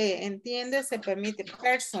usado. Se entiende, se permite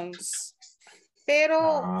persons,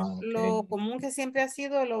 pero ok. lo común que siempre ha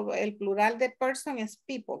sido el plural de person es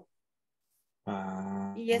people.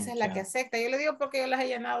 Ah, Y esa es la que ya. acepta. Yo le digo porque yo las he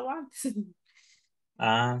llenado antes.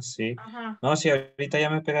 Ah, sí. Ajá. No, sí, ahorita ya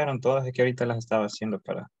me pegaron todas, es que ahorita las estaba haciendo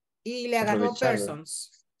para Y le agarró aprovechar, ¿verdad?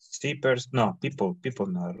 persons. Sí, no,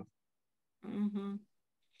 people no. Ujú.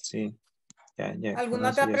 Sí, ya, con ¿Alguna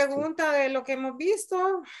eso otra ya estoy. pregunta de lo que hemos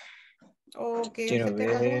visto? ¿O que Quiero usted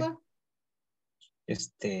tenga ver, duda?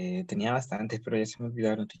 tenía bastantes, pero ya se me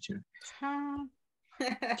olvidaron, teacher. Ajá.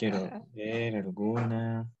 Quiero ver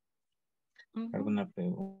alguna Ujú.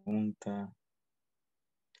 pregunta.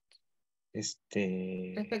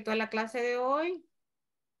 Respecto a la clase de hoy.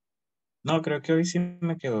 No, creo que hoy sí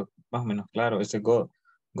me quedó más o menos claro.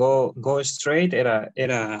 Go straight era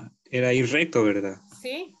ir recto, ¿verdad?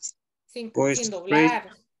 Sí, Go sin straight, doblar.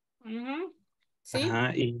 Ujú. Sí,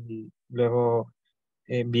 ajá, y luego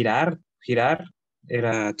girar,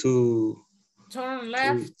 era turn to,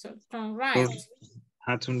 left, turn to, right.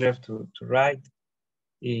 turn left to right.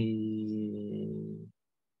 Y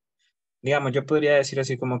digamos, yo podría decir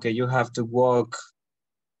así como que you have to walk,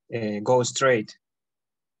 go straight.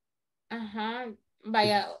 Ajá,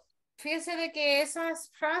 vaya, fíjese de que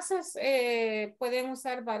esas frases pueden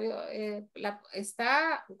usar varios,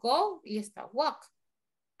 está go y está walk.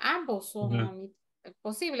 Ambos Ujú. son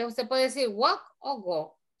posibles. Usted puede decir walk o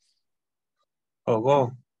go. O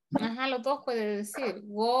go. Ajá, los dos puede decir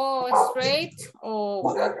go straight o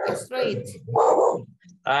walk straight.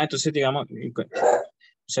 Ah, entonces digamos,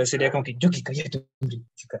 o sea, sería como que yo que cállate, hombre,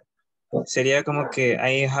 chica. Sería como que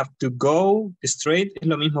I have to go straight, es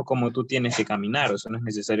lo mismo como tú tienes que caminar, o sea, no es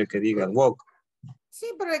necesario que diga walk. Sí,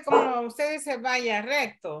 pero como usted dice vaya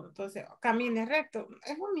recto, entonces camine recto,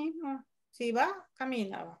 es lo mismo. Si va,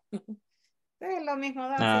 camina. Va. Es lo mismo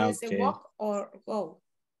da si Ah, dice ok. walk o go,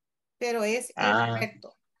 pero es ir Ah,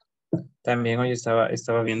 recto. también hoy estaba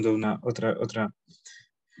viendo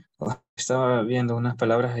estaba viendo unas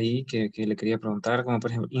palabras ahí que le quería preguntar, como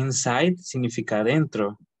por ejemplo, inside significa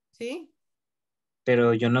dentro, ¿Sí?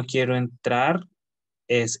 pero yo no quiero entrar,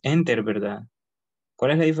 es enter, ¿verdad?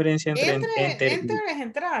 ¿Cuál es la diferencia entre enter Enter y es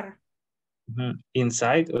entrar.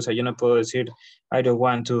 inside? O sea, yo no puedo decir, I don't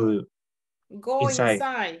want to Go inside,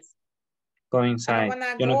 inside. go I don't inside.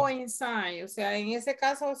 wanna Yo no, go inside. O sea, en ese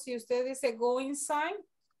caso, si usted dice go inside,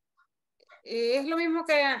 es lo mismo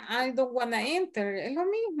que I don't wanna enter. Es lo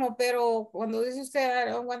mismo, pero cuando dice usted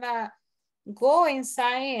I don't wanna go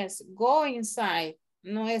inside es go inside.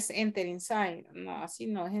 No es enter inside. No, así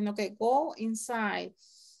no. Es lo que go inside.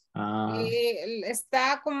 ah,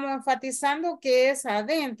 Está como enfatizando que es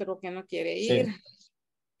adentro, que no quiere ir.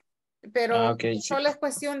 sí. Pero ok, sí. solo es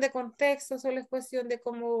cuestión de contexto, solo es cuestión de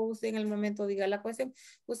cómo usted en el momento diga la cuestión.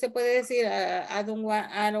 Usted puede decir, I don't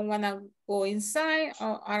wanna go inside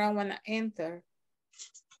o I don't wanna enter.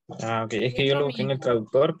 Ok, es que Es yo lo lo busqué en el mismo.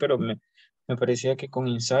 traductor, pero me parecía que con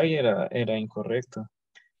inside era incorrecto.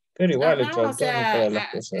 Pero igual, el Ajá, o traductor no todas las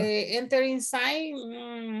sea, cosas. enter inside,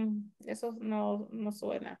 eso no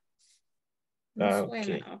suena. No Ok.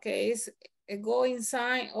 suena, ok. Es go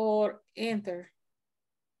inside or enter.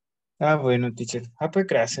 Bueno, teacher. Pues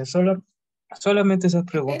gracias. Solamente esas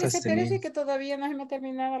preguntas tenía. Espérese que todavía no se me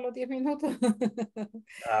terminaron los 10 minutos.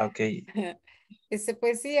 Ok.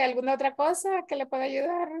 Pues sí, ¿alguna otra cosa que le pueda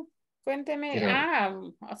ayudar? Cuénteme.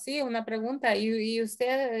 Pero Sí, una pregunta. Y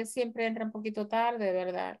usted siempre entra un poquito tarde,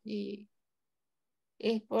 ¿verdad? Y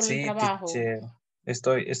es por el sí, trabajo. teacher.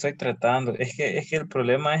 Estoy tratando. Es que el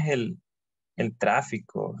problema es el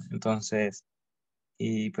tráfico. Entonces,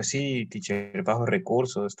 y pues sí, teacher, bajo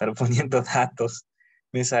recursos, estar poniendo datos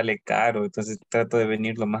me sale caro. Entonces trato de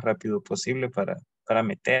venir lo más rápido posible para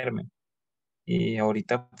meterme. Y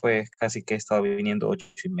ahorita pues casi que he estado viniendo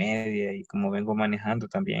 8:30 y como vengo manejando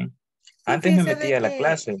también. Sí, Antes me fíjese de metía a la que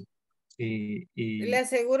clase y le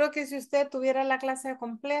aseguro que si usted tuviera la clase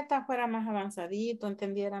completa, fuera más avanzadito,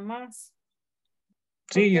 entendiera más.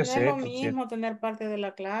 sí, Porque yo no es lo sé, teacher. mismo tener parte de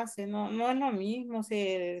la clase, no es lo mismo,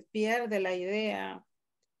 se pierde la idea.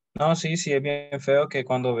 No, sí, sí, es bien feo que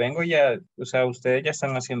cuando vengo ya, o sea, ustedes ya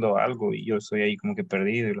están haciendo algo y yo estoy ahí como que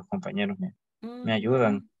perdido y los compañeros me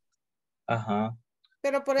ayudan. Ujú. Ajá.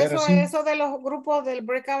 Pero por Pero eso sí, eso de los grupos del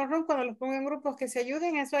breakout room, cuando los pongo en grupos que se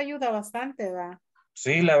ayuden, eso ayuda bastante, ¿va?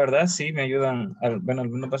 sí, la verdad sí me ayudan. Bueno,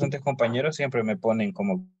 algunos bastantes compañeros siempre me ponen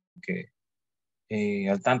como que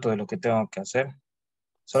al tanto de lo que tengo que hacer.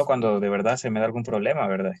 Solo cuando de verdad se me da algún problema,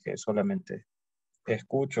 ¿verdad? Es que solamente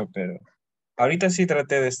escucho, pero ahorita sí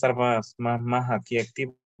traté de estar más aquí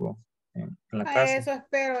activo en la A clase. eso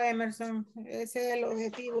espero, Emerson. Ese es el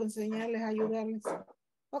objetivo, enseñarles, ayudarles.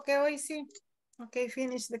 Ok, hoy sí. Ok,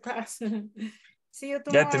 finish the class. See you Ya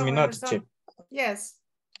tomorrow, terminó, teacher. Emerson. Yes,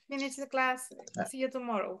 finish the class. Ah, See you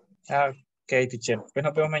tomorrow. ok, teacher. Pues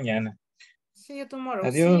nos vemos mañana. See you tomorrow. See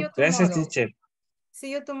Adiós. you Gracias, tomorrow. teacher.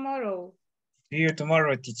 See you tomorrow. See you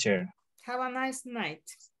tomorrow, teacher. Have a nice night.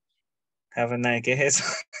 Have a night. ¿Qué es eso?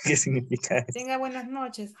 ¿Qué significa eso? Tenga buenas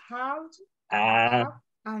noches. Have Ah,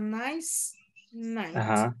 a nice night.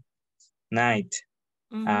 ajá. Night.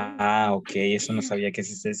 Ujú. Ok. Eso no sabía que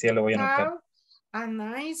se decía, lo voy a anotar. Have a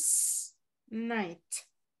nice night.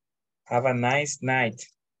 Have a nice night.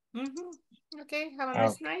 Ujú. Okay, have a Ah,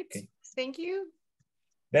 nice night. ok. Thank you.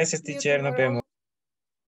 Gracias, See you teacher. Nos tomorrow. vemos.